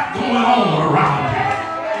what you got going on around here.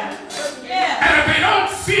 And if they don't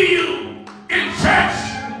see you in church,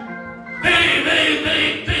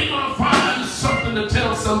 they gonna find something to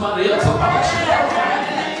tell somebody else about you.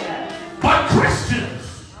 But Christians,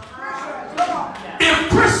 if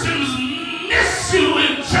Christians miss you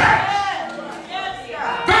in church,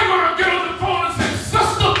 they're gonna get on the phone and say,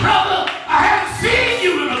 sister, brother, I haven't seen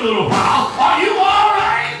you in a little while. Are you all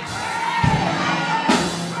right?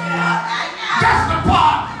 That's the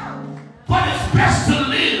part. But it's best to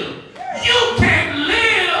live. You can't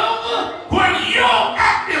live when your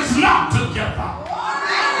act is not together.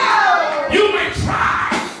 You may try,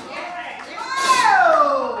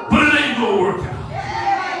 but it ain't gonna work out.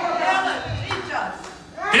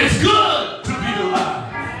 It's good to be alive,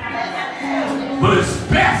 but it's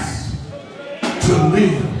best to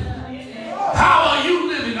live. How are you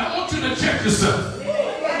living? I want you to check yourself.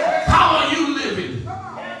 How are you living?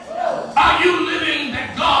 Are you living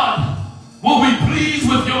that God will be pleased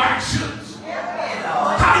with your actions?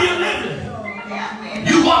 How are you living?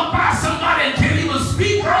 You walk by somebody and can't even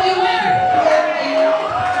speak. How are you living?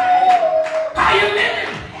 How you living?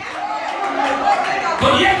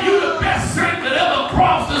 But yet you the best saint that ever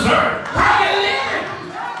crossed this earth. How you living?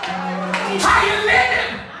 How you living?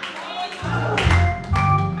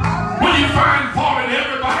 When you find fault in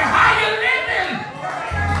everybody, how you living?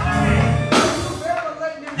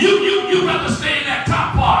 You better stay in that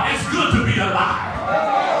top part. It's good to be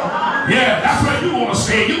alive. Yeah, that's where you want to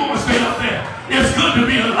stay. You want to stay up there. It's good to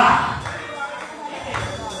be alive.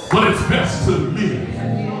 But it's best to live.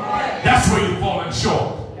 That's where you're falling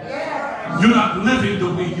short. You're not living the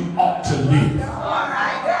way you ought to live.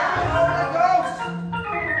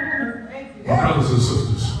 My brothers and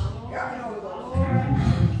sisters,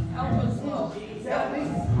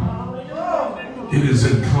 it is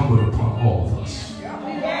incumbent upon all of us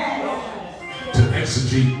to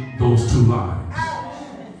exegete those two lines.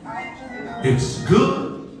 It's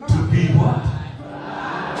good to be what?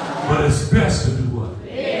 But it's best to do what?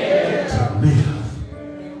 To live.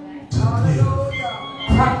 To live.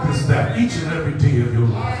 Practice that each and every day of your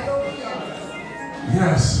life.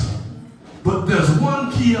 Yes. But there's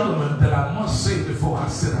one key element that I must say before I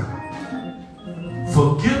sit down.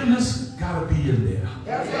 Forgiveness gotta be in there.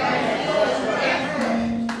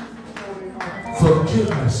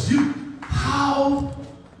 Forgiveness. How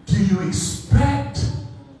do you expect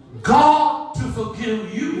God to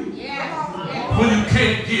forgive you when you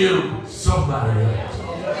can't give somebody else?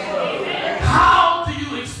 How do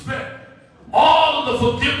you expect all of the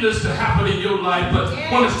forgiveness to happen in your life, but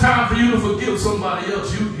when it's time for you to forgive somebody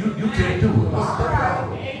else, you can't do it? What's the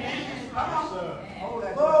problem?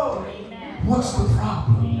 What's the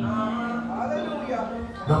problem?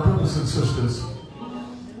 Now, brothers and sisters,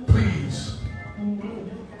 please,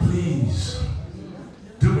 please,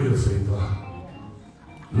 do me a favor.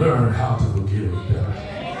 Learn how to forgive better.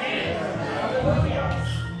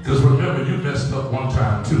 Because remember, you messed up one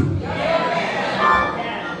time too.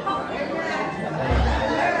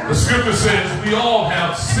 The scripture says we all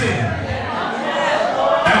have sinned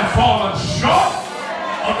and fallen short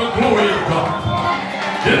of the glory of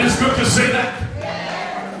God. Didn't the scripture say that?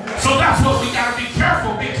 So that's what we got to be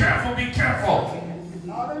careful, be careful, be careful.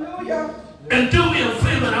 Hallelujah. And do me a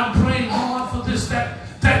favor, and I'm praying hard for this,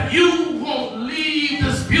 that you won't leave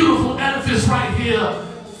this beautiful edifice right here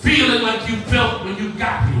feeling like you felt when you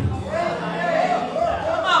got here.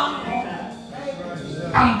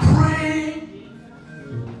 I'm praying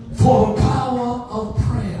for the power of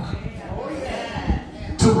prayer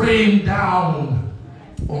to rain down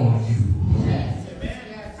on you.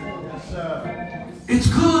 It's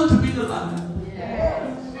good to be alive,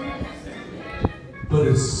 but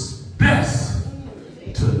it's best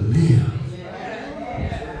to live.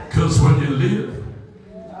 Because when you live,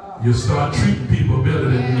 you start treating people better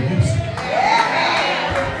than you used to.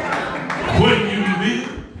 When you live,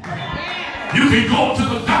 you can go to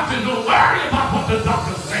the doctor and don't worry about what the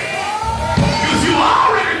doctor says. Because you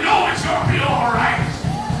already know it's going to be all right.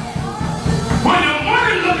 When your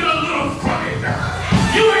money looking a little funny,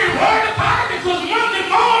 you ain't worried about it because Monday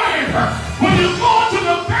morning, when you go to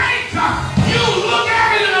the bank, you look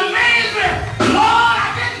at it in amazement. Lord,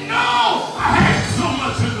 I didn't know I had so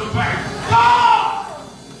much in the bank. Lord,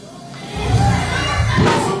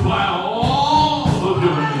 will supply all of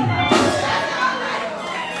your needs.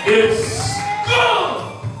 It's good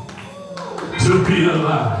to be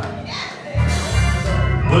alive,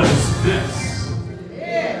 but it's best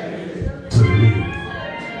to live.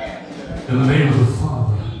 In the name of the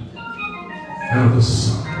Father, and of the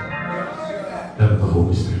Son, and of the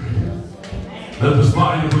Holy Spirit. Let this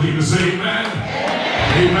body of believers say amen.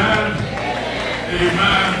 Amen.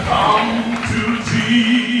 Amen. Come to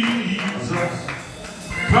Jesus.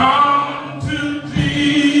 Come to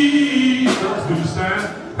Jesus. Do you stand?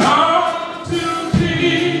 Come to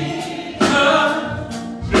Jesus.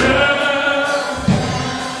 Yeah.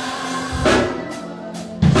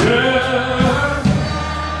 Yeah.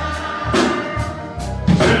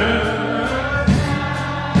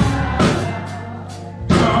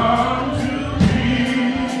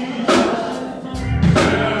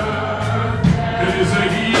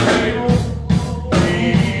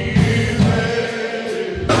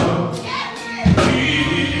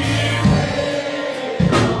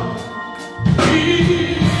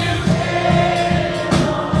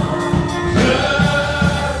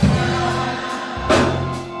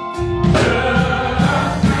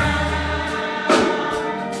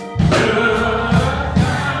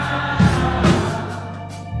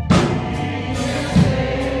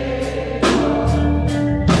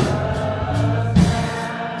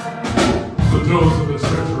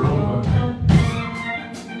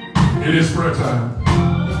 It is prayer time.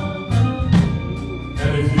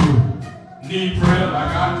 And if you need prayer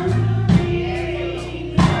like I do,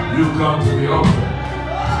 you come to the altar.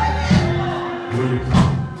 Will you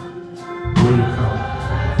come? Will you come?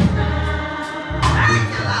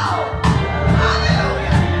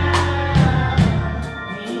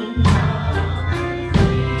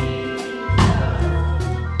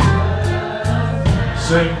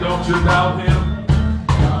 Say, don't you doubt him?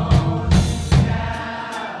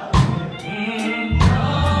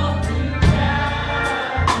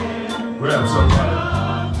 Grab somebody.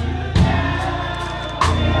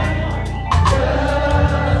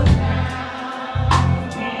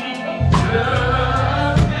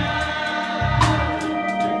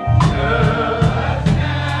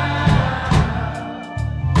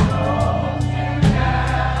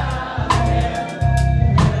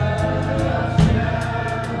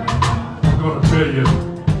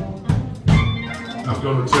 I'm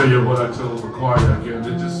going to tell you what I told the choir again.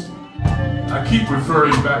 I keep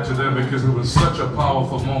referring back to them because it was such a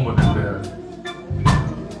powerful moment in there.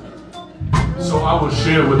 So I will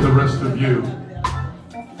share with the rest of you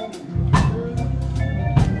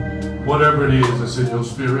whatever it is that's in your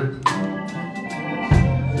spirit.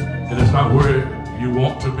 And it's not where you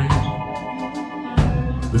want to be.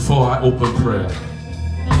 Before I open prayer,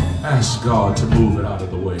 ask God to move it out of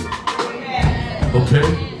the way. Okay?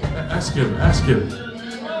 Ask him, ask him,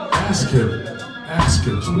 ask him, ask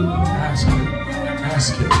him, ask him,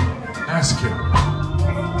 ask him, ask him,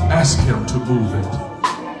 ask him to move it.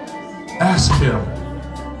 Ask him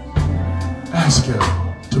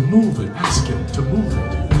to move it, ask him to move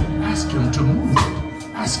it, ask him to move it,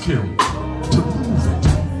 ask him to move it,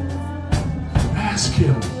 ask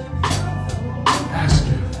him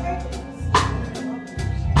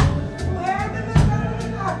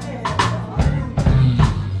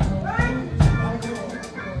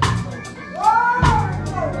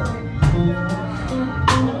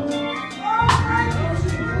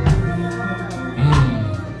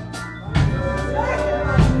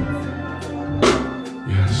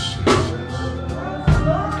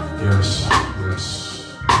Yes,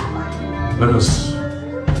 yes. Let us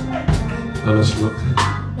look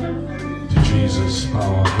to Jesus,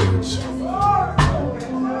 bow our heads.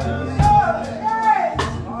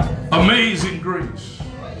 Amazing grace.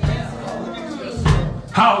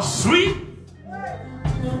 How sweet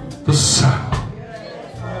the sound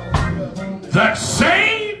that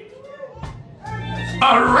saved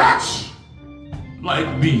a wretch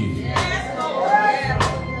like me.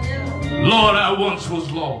 Lord, I once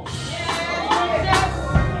was lost,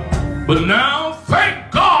 but now,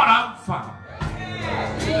 thank God, I'm found.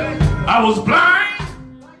 I was blind,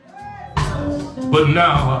 but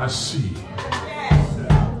now I see.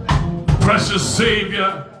 Precious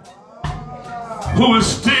Savior, who is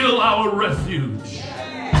still our refuge.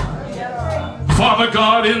 Father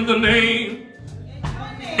God, in the name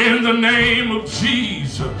of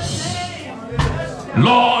Jesus,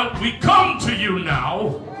 Lord, we come to you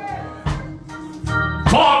now,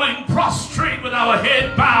 falling prostrate with our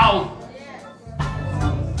head bowed,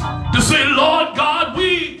 to say, Lord God,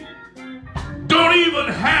 we don't even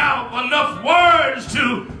have enough words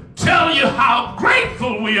to tell you how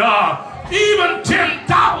grateful we are. Even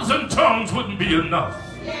 10,000 tongues wouldn't be enough.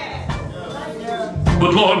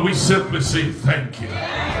 But Lord, we simply say thank you.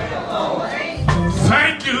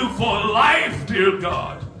 Thank you for life, dear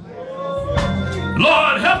God.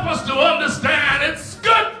 Lord, help us to understand it's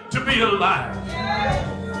good to be alive,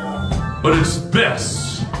 but it's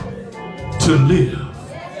best to live.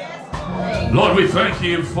 Lord, we thank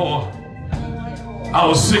you for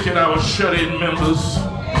our sick and our shut-in members,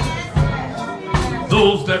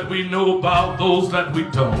 those that we know about, those that we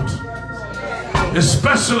don't.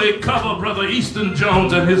 Especially cover Brother Easton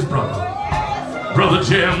Jones and his brother, Brother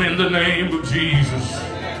Jim, in the name of Jesus.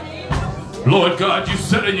 Lord God, you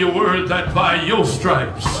said in your word that by your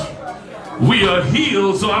stripes we are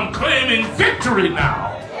healed, so I'm claiming victory now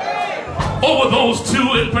over those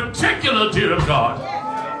two in particular, dear God.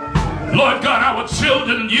 Lord God, our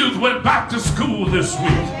children and youth went back to school this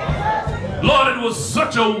week. Lord, it was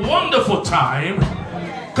such a wonderful time.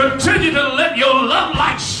 Continue to let your love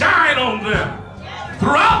light shine on them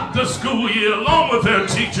throughout the school year, along with their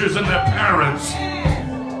teachers and their parents.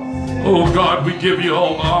 Oh God, we give you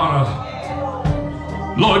all the honor.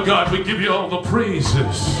 Lord God, we give you all the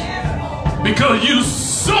praises, because you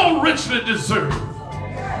so richly deserve.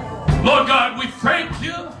 Lord God, we thank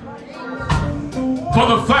you for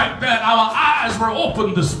the fact that our eyes were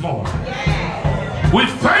opened this morning. We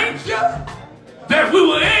thank you that we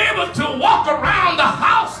were able to walk around the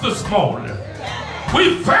house this morning.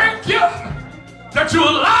 We thank you that you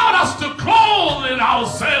allowed us to clothe in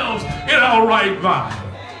ourselves in our right mind.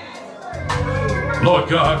 Lord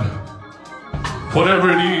God, whatever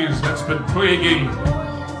it is that's been plaguing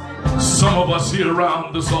some of us here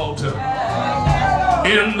around this altar,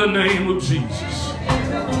 in the name of Jesus,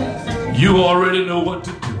 you already know what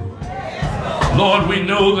to do. Lord, we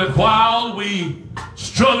know that while we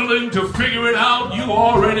struggling to figure it out, you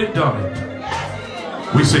already done it.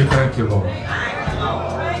 We say thank you, Lord.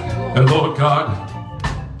 And Lord God,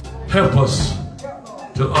 help us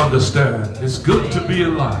to understand it's good to be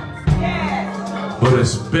alive, but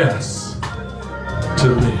it's best to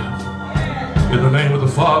live. In the name of the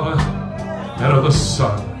Father, and of the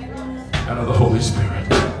Son, and of the Holy Spirit.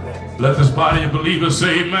 Let this body of believers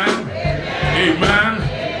say amen. Amen.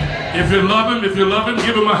 If you love him,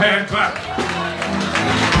 give him a hand clap.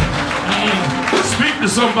 Speak to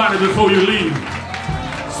somebody before you leave.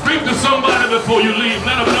 Speak to somebody before you leave.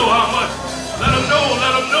 Let them know how much. Let them know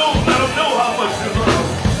how much you love them.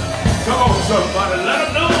 Come on, somebody. Let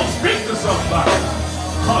them know. Speak to somebody.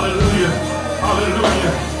 Hallelujah.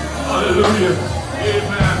 Hallelujah. Hallelujah.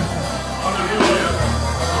 Amen. Hallelujah.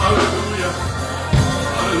 Hallelujah.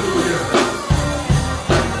 Hallelujah.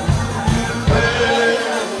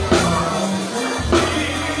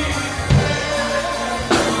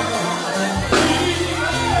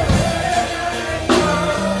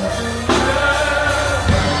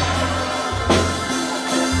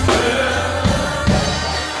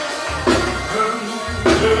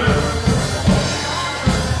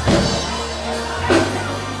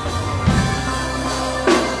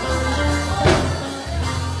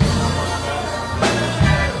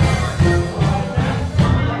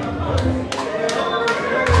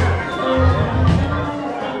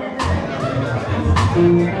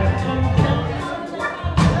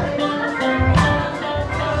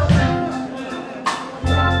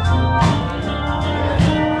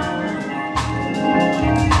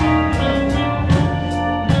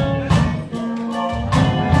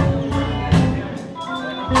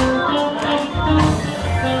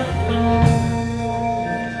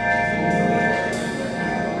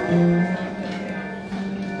 Would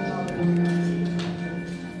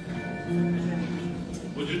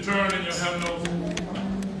you turn in your hymnals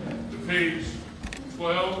to page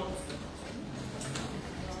 12?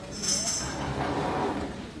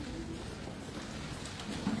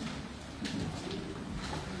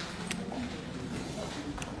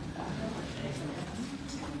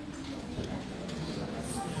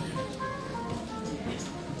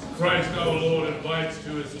 Christ our Lord invites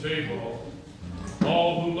to his table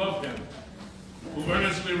all who love him, who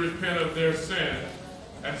earnestly repent of their sin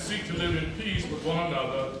and seek to live in peace with one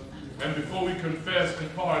another. And before we confess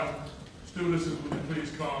and pardon, stewardesses, would you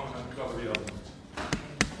please come and cover the elements?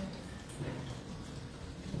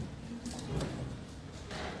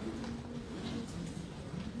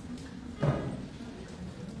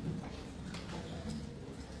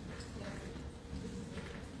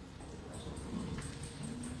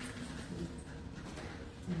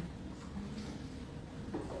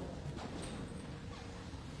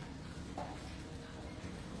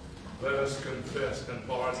 Let us confess and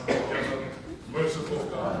pardon together. Merciful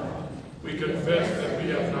God, we confess that we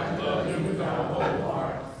have not loved you with our whole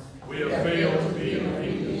heart. We have failed to be in the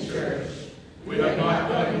Kingdom Church. We have not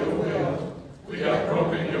done your will. We have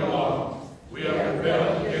broken your law. We have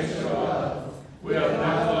rebelled against your love. We have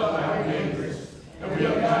not loved our neighbors, and we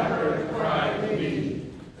have not heard the cry of the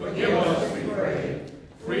needy. Forgive us, we pray.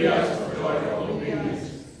 Free us from joyful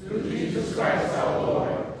obedience. Through Jesus Christ our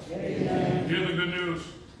Lord. Amen. Hear the good news.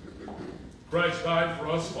 Christ died for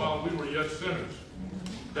us while we were yet sinners.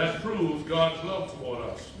 That proves God's love toward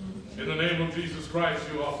us. In the name of Jesus Christ,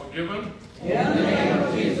 you are forgiven. In the name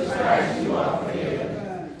of Jesus Christ, you are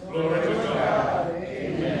forgiven. Glory to God.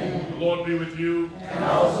 Amen. The Lord be with you. And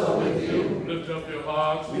also with you. Lift up your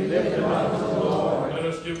hearts. We lift them up to the Lord. Let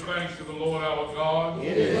us give thanks to the Lord our God.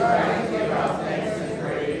 It is right to give our thanks and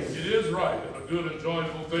praise. It is right and a good and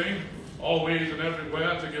joyful thing, always and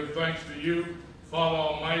everywhere, to give thanks to you, Father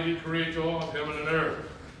Almighty, Creator of heaven and earth.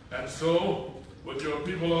 And so, with your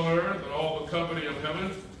people on earth and all the company of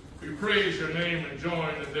heaven, we praise your name and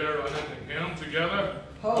join in their unending hymn together.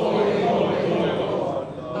 Holy, holy, holy Lord,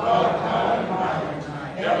 God, power and might,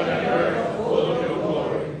 heaven and earth are full of your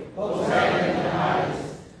glory. Hosanna in the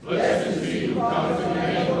highest. Blessed is he who comes in the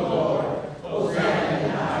name of the Lord. Hosanna in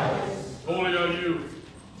the highest. Holy are you.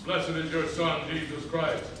 Blessed is your Son, Jesus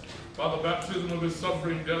Christ. By the baptism of his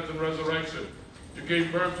suffering, death, and resurrection, you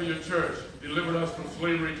gave birth to your church, delivered us from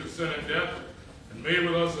slavery to sin and death, and made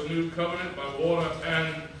with us a new covenant by water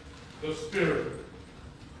and the Spirit.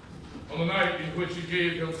 On the night in which he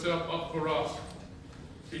gave himself up for us,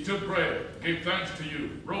 he took bread, gave thanks to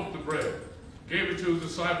you, broke the bread, gave it to his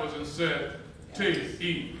disciples, and said, "Take,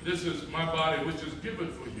 eat, this is my body which is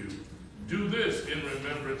given for you. Do this in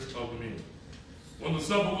remembrance of me." When the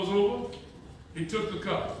supper was over, he took the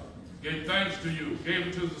cup, gave thanks to you, gave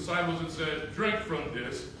it to his disciples, and said, "Drink from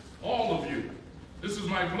this, all of you. This is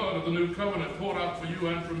my blood of the new covenant, poured out for you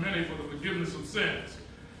and for many for the forgiveness of sins.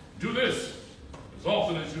 Do this as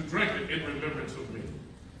often as you drink it in remembrance of me."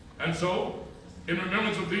 And so, in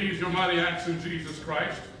remembrance of these, your mighty acts in Jesus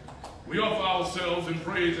Christ, we offer ourselves in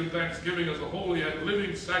praise and thanksgiving as a holy and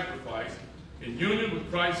living sacrifice in union with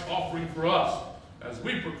Christ's offering for us as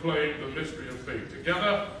we proclaim the mystery of faith.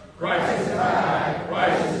 Together, Christ is alive,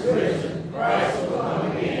 Christ is risen, Christ will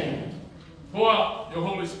come again. Pour out your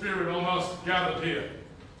Holy Spirit on us gathered here,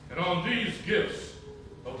 and on these gifts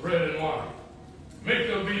of bread and wine. Make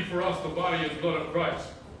them be for us the body and blood of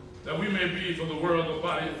Christ, that we may be for the world the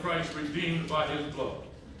body of Christ, redeemed by his blood.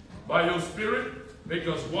 By your Spirit, make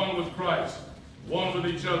us one with Christ, one with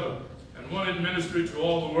each other, and one in ministry to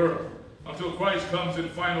all the world, until Christ comes in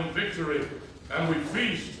final victory, and we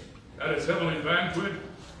feast at his heavenly banquet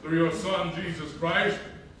through your Son, Jesus Christ.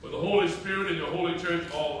 With the Holy Spirit and your holy church,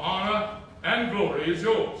 all honor and glory is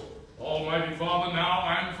yours, Almighty Father, now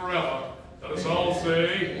and forever. Let us all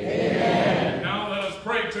say, Amen. Now let us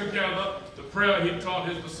pray together the prayer he taught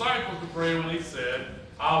his disciples to pray when he said,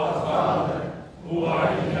 "Our Father, who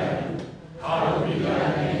art in heaven, hallowed be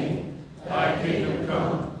thy name. Thy kingdom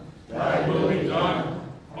come, thy will be done,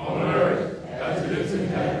 on earth as it is in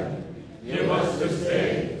heaven. Give us this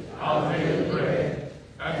day our daily bread,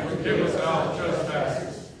 and forgive us our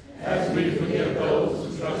trespasses, as we forgive those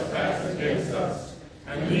who trespass against us.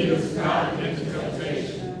 And lead us not into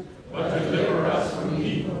temptation, but deliver us from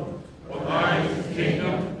evil. For thine is the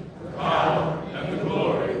kingdom, the power, and the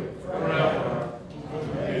glory, forever.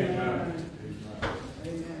 Amen.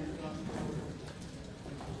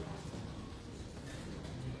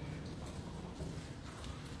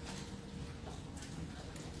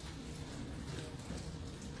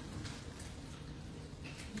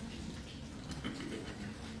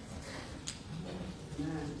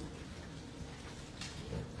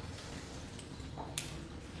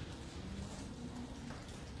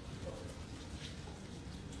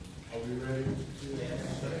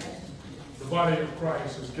 body of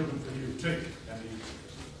Christ is given for you. Take and eat.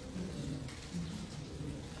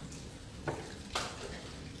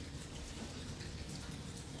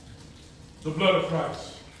 The blood of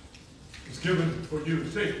Christ is given for you.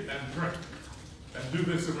 Take and drink. And do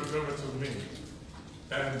this in remembrance of me.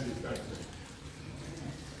 And be thankful.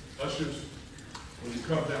 Ushers, when you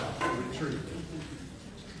come down to retreat.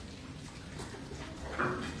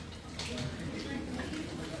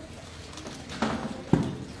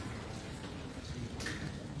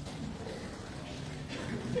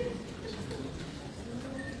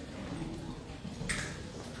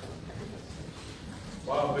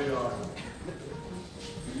 While they are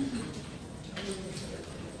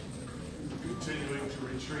continuing to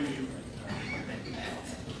retrieve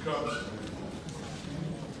the cups,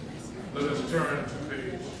 let us turn to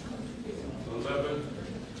page 11.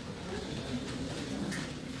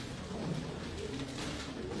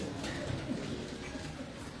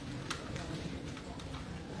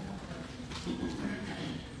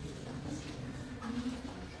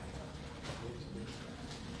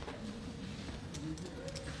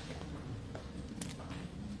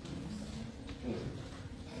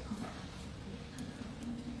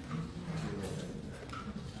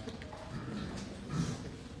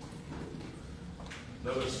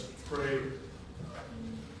 Let us pray.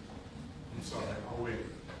 I'm sorry, I'll wait.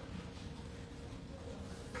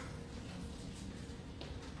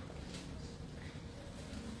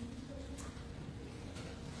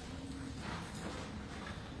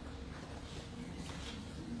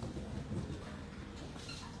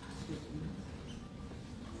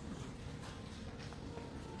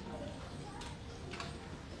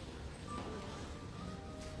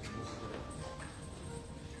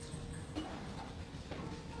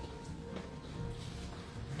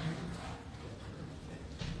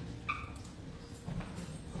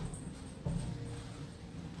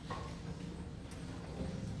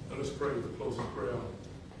 Let us pray the closing prayer on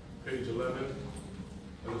page 11.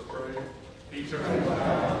 Let us pray. Eternal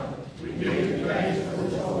God, we give you thanks for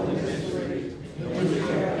this holy mystery in which you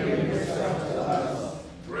have given yourself to us.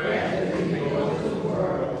 Grant that we may go to the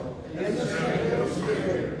world in the strength of the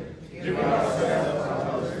Spirit, give ourselves to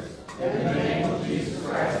others. In the name of Jesus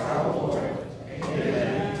Christ our Lord.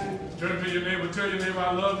 Amen. Turn to your neighbor, tell your neighbor,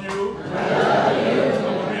 I love you. I love you. I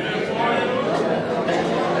will be there for you.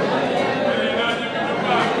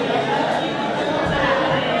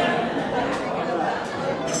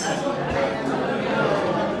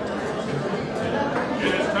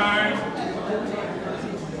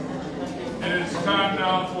 Time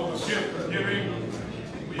now for the gift of giving.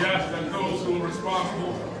 We ask that those who are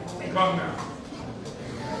responsible come now.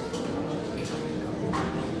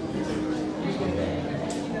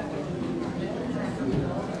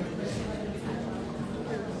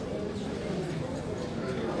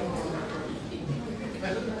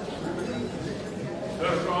 Let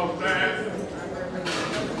us all stand.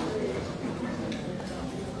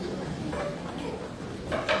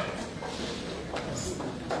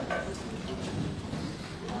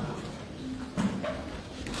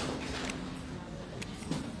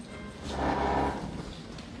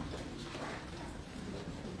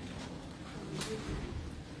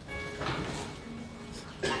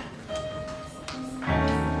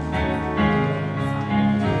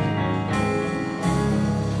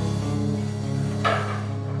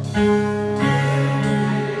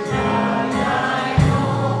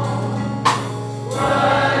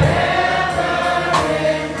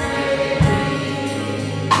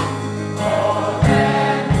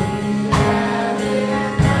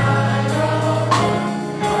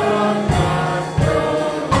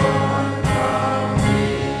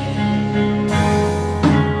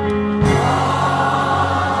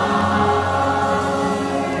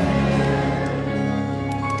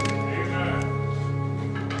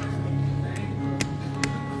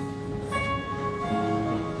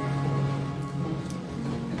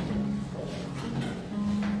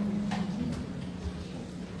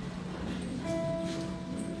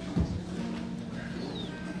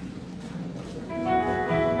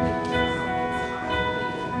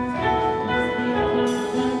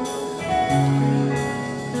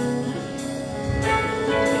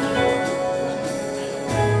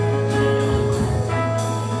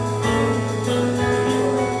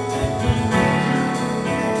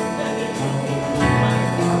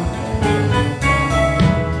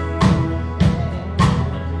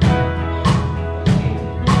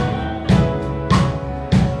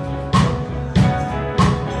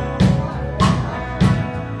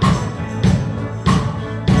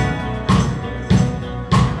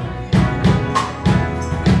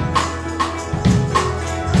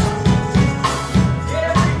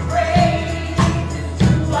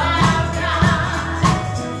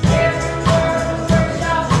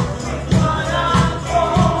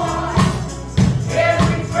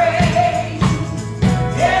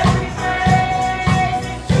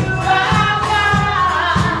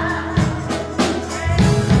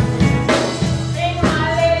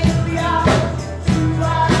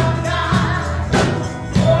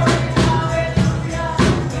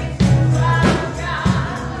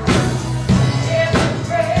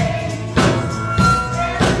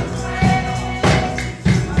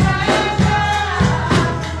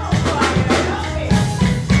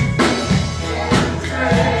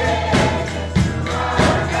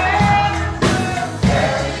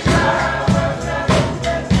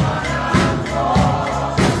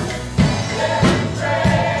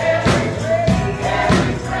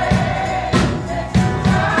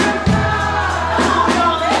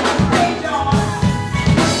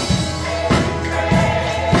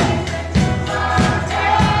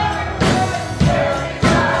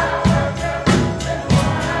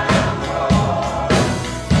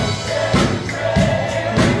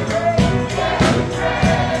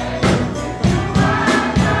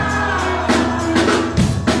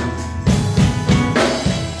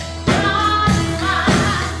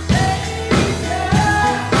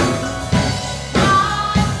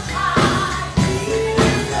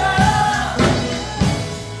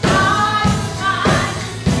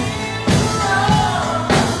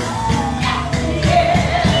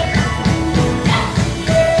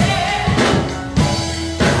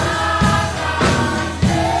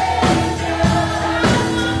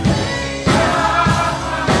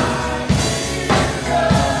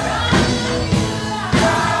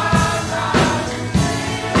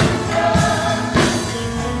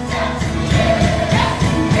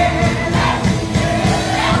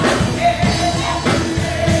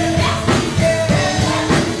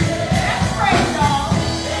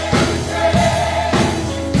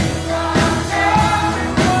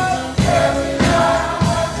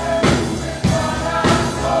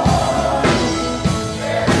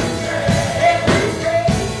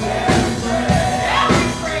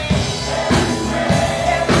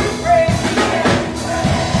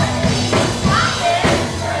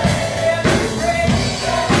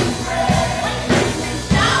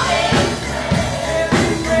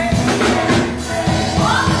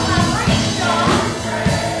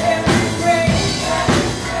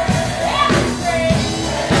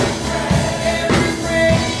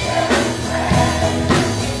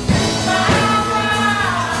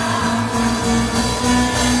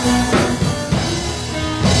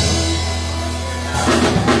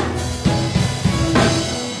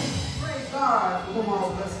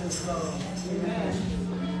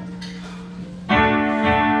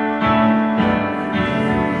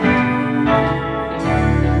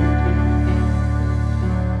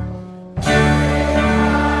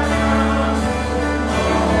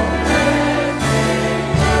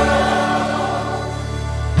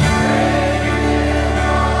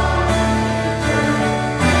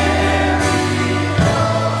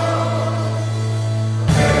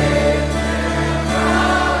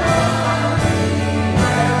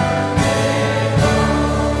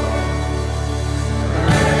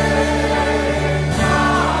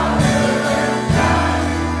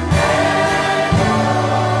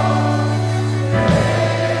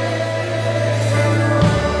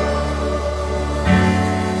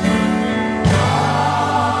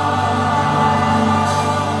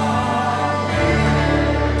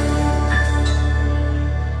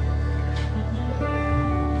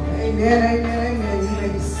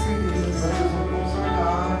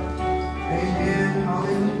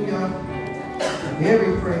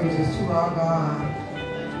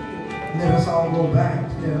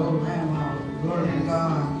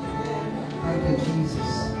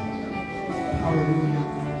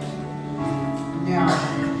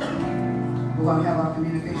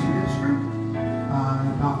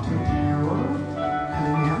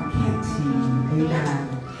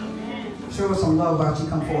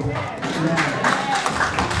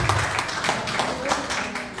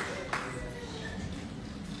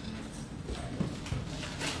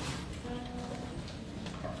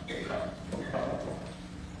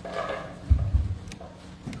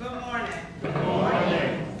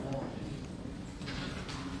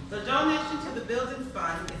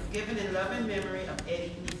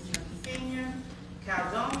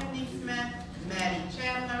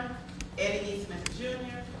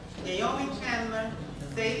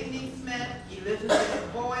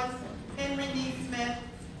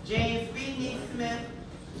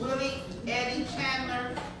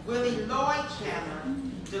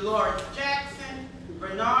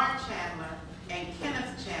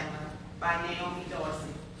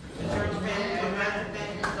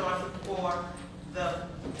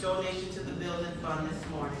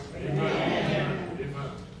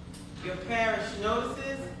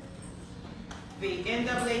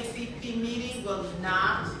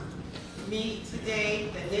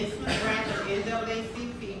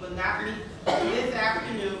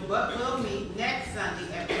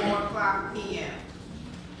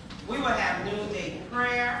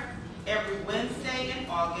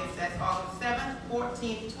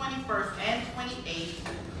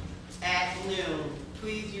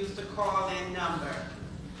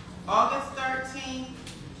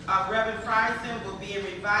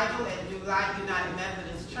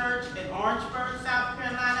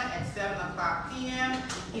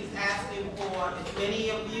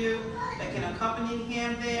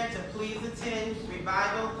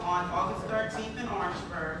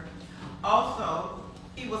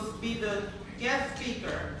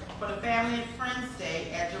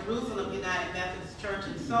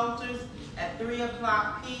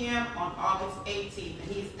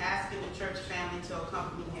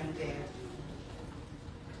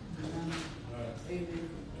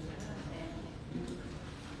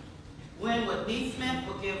 Glenwood Neesmith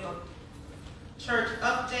will give a church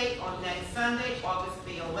update on next Sunday, August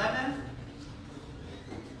the 11th.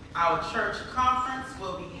 Our church conference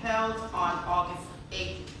will be held on August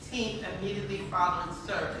 18th, immediately following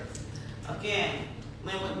service. Again,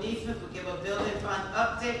 Glenwood Neesmith will give a building fund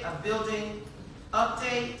update,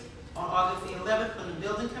 on August the 11th from the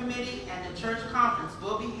building committee, and the church conference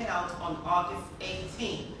will be held on August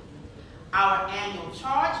 18th. Our annual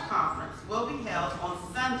charge conference will be held on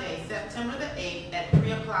Sunday, September the 8th at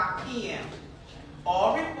 3 o'clock p.m.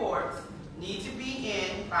 All reports need to be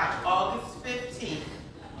in by August 15th.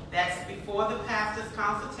 That's before the pastor's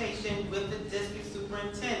consultation with the district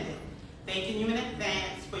superintendent. Thanking you in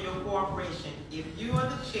advance for your cooperation. If you are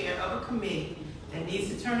the chair of a committee that needs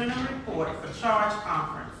to turn in a report for charge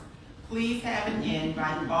conference, please have it in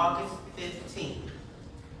by August 15th.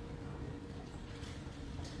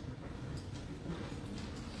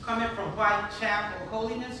 Coming from Whitechapel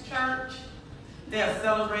Holiness Church, they are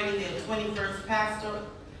celebrating their 21st pastoral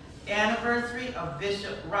anniversary of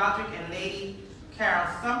Bishop Roderick and Lady Carol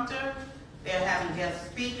Sumter. They're having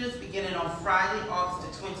guest speakers beginning on Friday,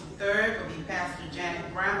 August the 23rd, will be Pastor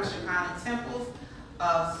Janet Brown of Shekinah Temples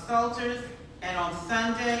of Salters, and on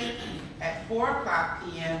Sunday at 4 o'clock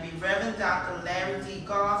p.m. be Reverend Dr. Larry D.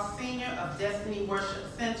 Goss, Sr. of Destiny Worship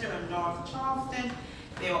Center in North Charleston.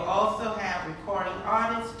 They will also have recording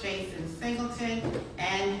artists Jason Singleton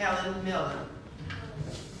and Helen Miller.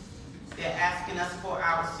 They're asking us for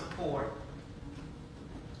our support.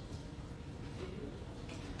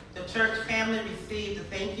 The church family received a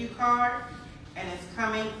thank you card, and it's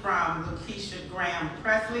coming from Lakeisha Graham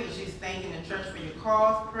Presley. And she's thanking the church for your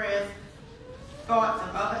calls, prayers, thoughts,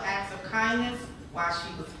 and other acts of kindness while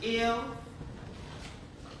she was ill.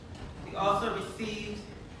 We also received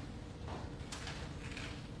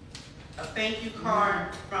a thank you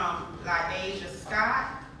card from Laisha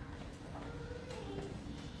Scott.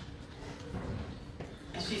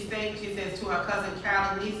 And she says to her cousin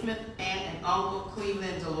Carolyn Neesmith, aunt and uncle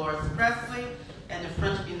Cleveland Dolores Presley, and the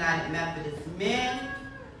Friendship United Methodist Men.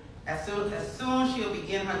 As soon she'll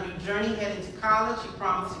begin her new journey heading to college, she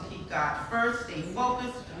promised to keep God first, stay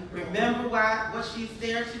focused, remember what she's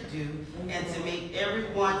there to do, and to make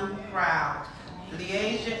everyone proud.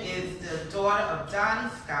 Leasia is the daughter of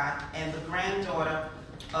Dottie Scott and the granddaughter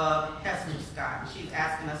of Hester Scott. She's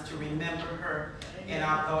asking us to remember her in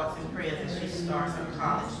our thoughts and prayers as she starts her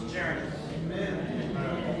college journey.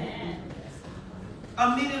 Amen.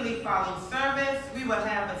 Immediately following service, we will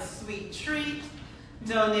have a sweet treat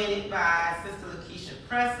donated by Sister Lakeisha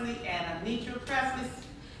Presley and Anitra Presley.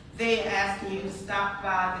 They are asking you to stop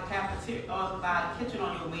by the cafeteria or by the kitchen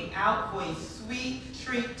on your way out for a sweet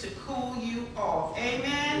treat to cool you off.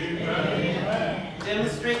 Amen? Amen.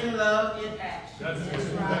 Demonstrating love in action. That's right.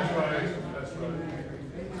 That's right. That's right.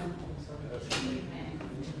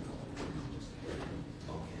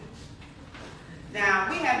 Now,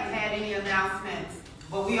 we haven't had any announcements,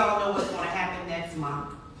 but we all know what's going to happen next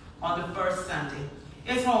month on the first Sunday.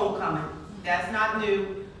 It's homecoming. That's not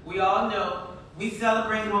new. We all know we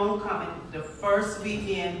celebrate homecoming the first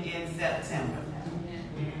weekend in September.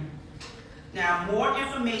 Now, more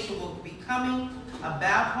information will be coming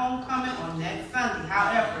about homecoming on next Sunday.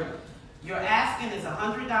 However, your asking is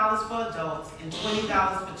 $100 for adults and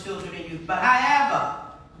 $20 for children and youth. But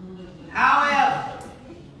however,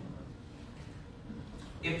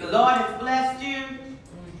 if the Lord has blessed you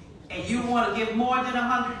and you want to give more than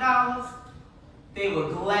 $100, they will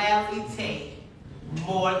gladly take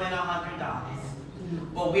more than $100.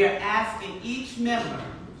 But we're asking each member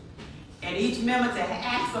to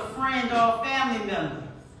ask a friend or family member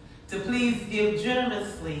to please give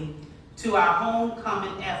generously to our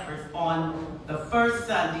homecoming efforts on the first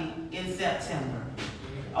Sunday in September.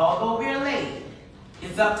 Although we're late,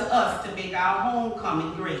 it's up to us to make our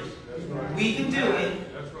homecoming great. Right. We can do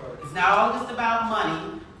it. That's right. It's not all just about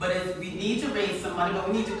money, but we need to raise some money, but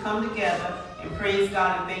we need to come together and praise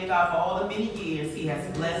God and thank God for all the many years He has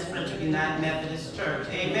blessed Friendship United Methodist Church.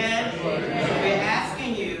 Amen? Right. So we're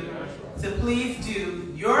asking you to please do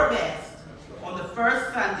your best on the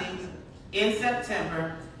first Sunday in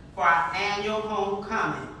September for our annual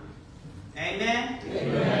homecoming. Amen?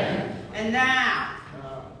 Amen. And now,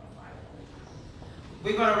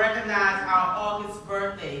 we're going to recognize our August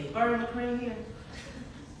birthday. Is Burry McCray here?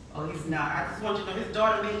 Oh, he's not. I just want you to know his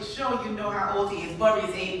daughter made sure you know how old he is. Burry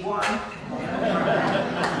is 81. And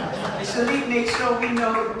Shalik makes sure we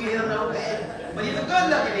know that. But he's a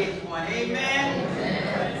good-looking 81. Amen?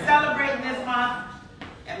 Celebrating this month.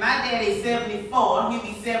 And my daddy's 74. He'll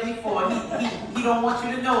be 74. He don't want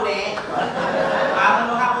you to know that. I don't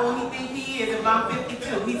know how old he thinks he is. If I'm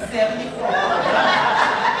 52, he's 74.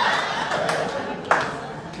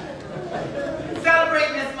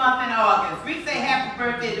 Celebrating this month in August, we say happy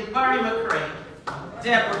birthday to Burry McCray,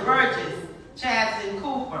 Deborah Burgess, Chadson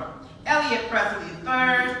Cooper, Elliot Presley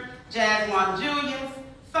III, Jasmine Julius,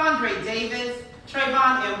 Sondre Davis,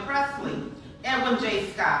 Trayvon M. Presley, Edwin J.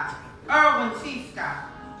 Scott, Irwin T. Scott,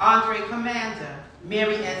 Andre Commander,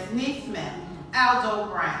 Mary S. Neesmith, Aldo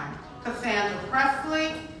Brown, Cassandra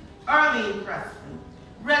Presley, Earlene Presley,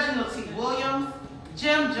 Reginald T. Williams,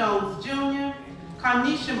 Jim Jones Jr.,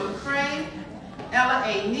 Carnisha McCray, Ella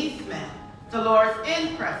A. Neesmith, Dolores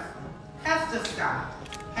N. Presley, Hester Scott,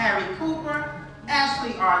 Harry Cooper,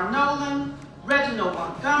 Ashley R. Nolan, Reginald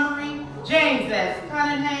Montgomery, James S.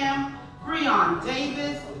 Cunningham, Breon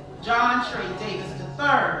Davis, John Trey Davis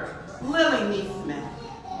III, Lily Neesmith,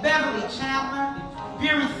 Beverly Chandler,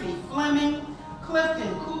 Beery C. Fleming,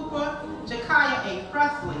 Clifton Cooper, Jakaya A.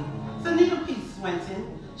 Presley, Sunita P. Swinton,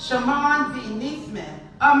 Shaman V. Neesmith,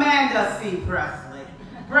 Amanda C. Presley,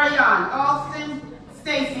 Brayon Alston,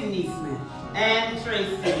 Stacy Neesmith, and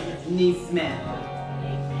Tracy Neesmith.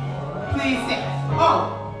 Please stand. Oh,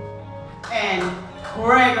 and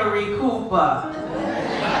Gregory Cooper.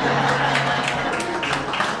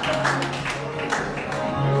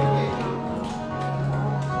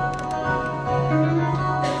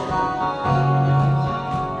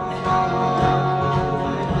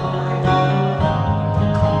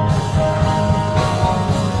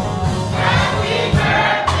 Happy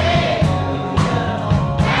birthday!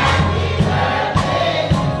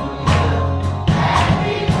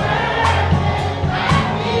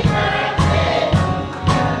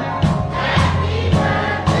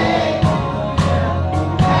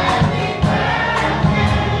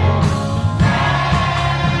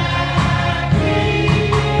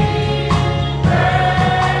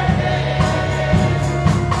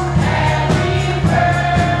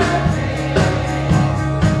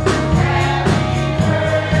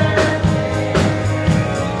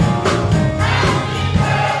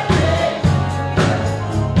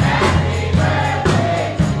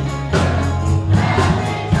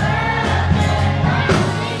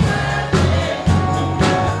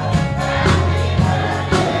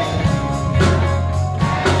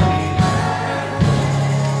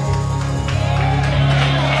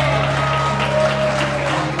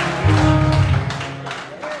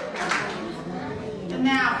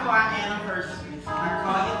 our anniversaries. I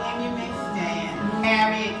call your name, you may stand.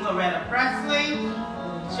 Harry and Loretta Presley,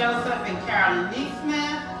 Joseph and Carolyn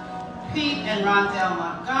Neesmith, Pete and Rondell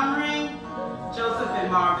Montgomery, Joseph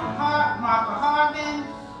and Martha Harvin,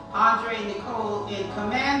 Andre and Nicole in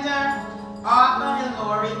Commander, Arthur and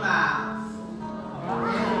Lori Miles.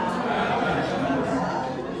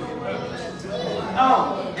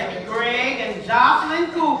 Oh, and Greg and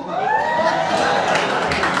Jocelyn Cooper.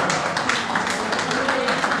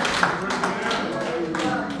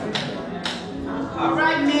 All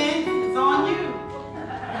right, men, it's on you.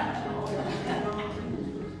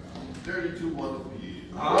 32 wonderful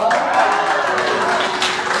years. All right.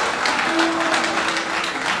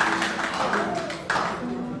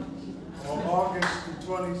 On August the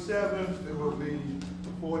 27th, it will be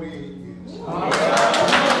 48 years. And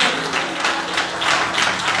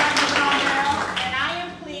I am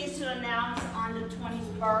pleased to announce on the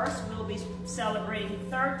 21st, we'll be celebrating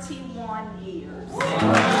 31 years.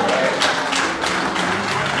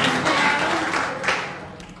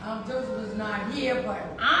 Joseph is not here, but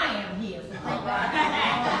I am here.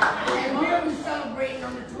 And we'll be celebrating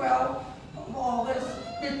on the 12th of August,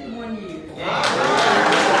 51 years.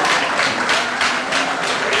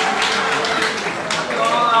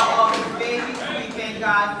 All our August babies, we thank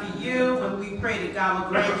God for you, and we pray that God will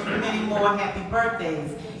grant you many more happy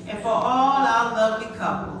birthdays. And for all our lovely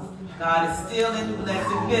couples, God is still in the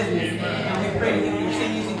blessed business, and we pray that He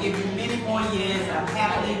continues to give you many more years of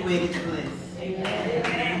happily wedded bliss.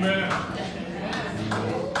 Amen.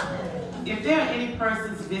 If there are any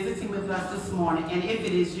persons visiting with us this morning, and if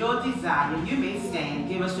it is your desire, you may stand,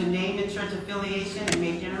 give us your name and church affiliation, and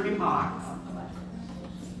make your remarks.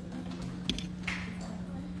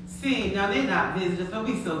 See, no, they're not visitors, but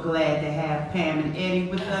we're so glad to have Pam and Eddie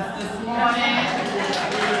with us this morning.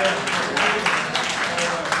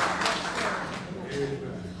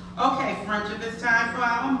 Okay, friendship, it's time for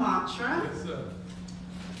our mantra. Yes, sir.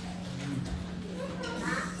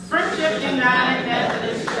 Friendship United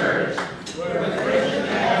Methodist Church, where friendship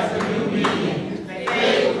has a new meaning,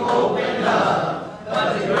 faith, hope, and love,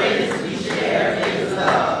 but the greatest we share is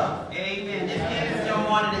love. Amen. This is your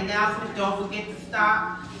morning announcement. Don't forget to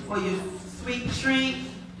stop for your sweet treat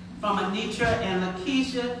from Anitra and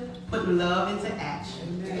Lakeisha, putting love into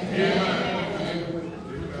action. Amen.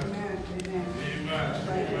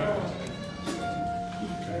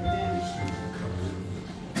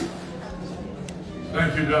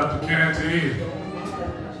 Thank you, Dr. Canty.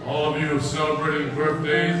 All of you celebrating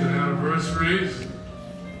birthdays and anniversaries.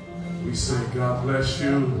 We say God bless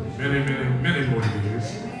you many, many, many more years.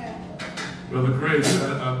 Brother Greg,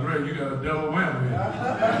 you got a double whammy here.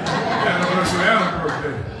 Anniversary and a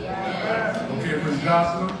birthday. Okay, Ms.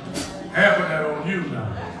 Jocelyn, half of that on you now.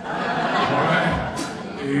 All right?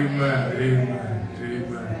 Amen, amen,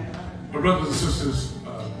 amen. My brothers and sisters,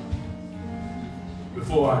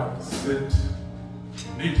 before I sit,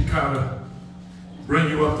 need to kind of bring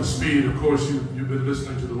you up to speed. Of course, you've been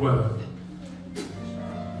listening to the weather.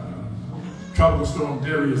 Tropical storm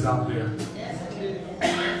Delia is out there,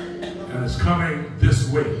 and it's coming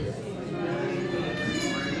this way.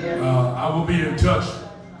 I will be in touch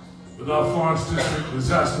with our Florence District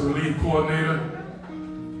Disaster Relief Coordinator.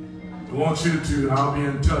 I want you to, and I'll be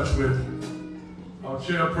in touch with our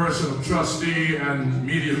Chairperson of Trustee and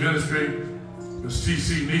Media Ministry, Ms.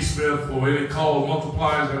 T.C. Neesmith, for any call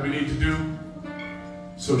multipliers that we need to do.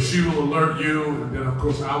 So she will alert you, and then of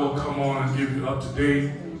course I will come on and give you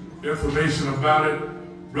up-to-date information about it.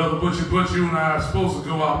 Brother Butcher, you and I are supposed to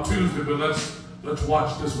go out Tuesday, but let's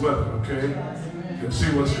watch this weather, okay? And see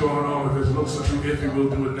what's going on. If it looks like too iffy, we'll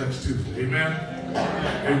do it next Tuesday. Amen?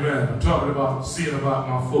 Amen. I'm talking about seeing about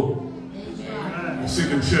my folk. And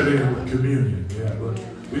seeking and shut in with communion. Yeah, but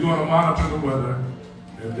we're going to monitor the weather.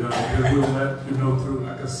 And then we'll let you know through,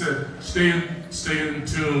 like I said, stay in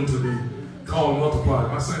tune to the call multiplier.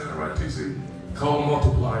 Am I saying that right, TC? Call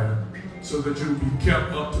multiplier, so that you'll be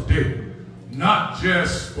kept up to date. Not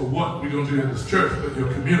just for what we're going to do in this church, but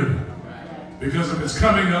your community. Because if it's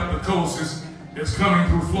coming up the coast, it's coming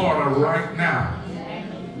through Florida right now.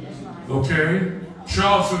 Okay?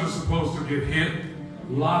 Charleston is supposed to get hit.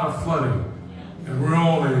 A lot of flooding. And we're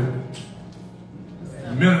only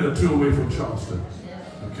a minute or two away from Charleston.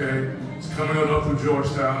 Okay? It's coming on up through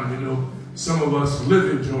Georgetown, and you know, some of us live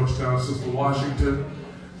in Georgetown, Sister Washington.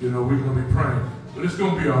 You know, we're going to be praying. But it's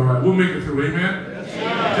going to be all right. We'll make it through. Amen?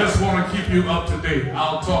 I just want to keep you up to date.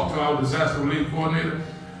 I'll talk to our disaster relief coordinator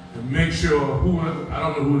and make sure I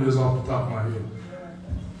don't know who it is off the top of my head.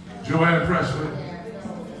 Joanne Presley.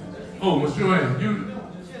 Oh, Miss Joanne,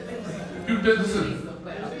 you did this.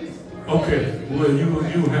 Okay, well,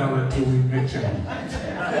 you handle it till we make change.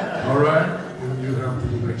 All right? You have to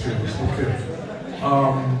make changes. Okay.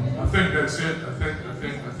 I think that's it. I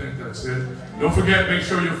think that's it. Don't forget, make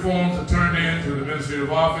sure your forms are turned in to the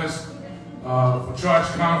administrative office for church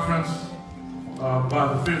conference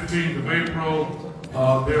by the 15th of April.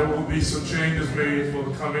 There will be some changes made for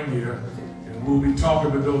the coming year, and we'll be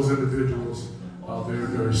talking with those individuals very,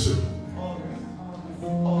 very soon.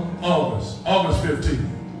 August 15th.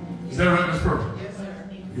 Is that right, Ms. Pearl? Yes, sir.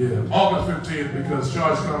 Yeah, August 15th, because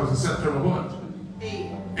church conference is September what?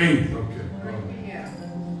 8th, okay.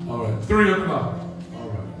 All right, 3 o'clock. All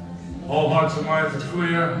right. All hearts and minds are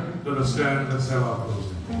clear. Let us stand. Let's have our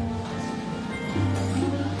closing.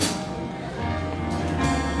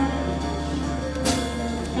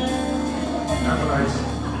 Have a nice.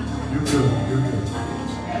 You're good. You're good.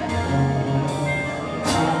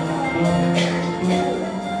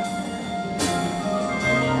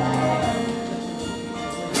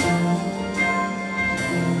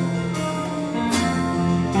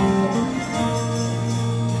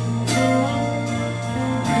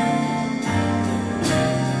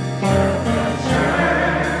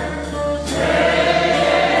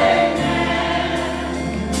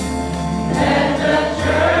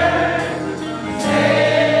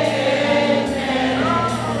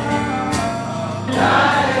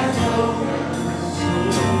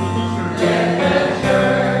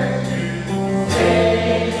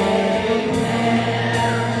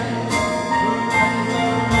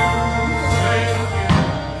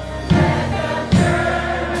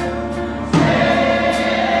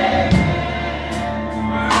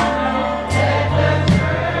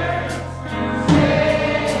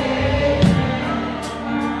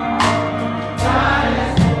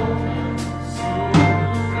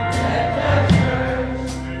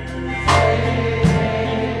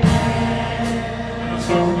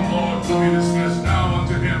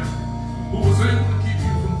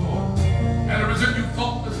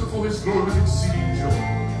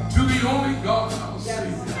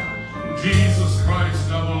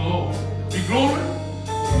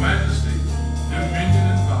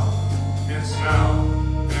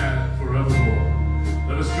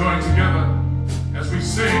 Together as we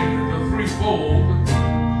sing the threefold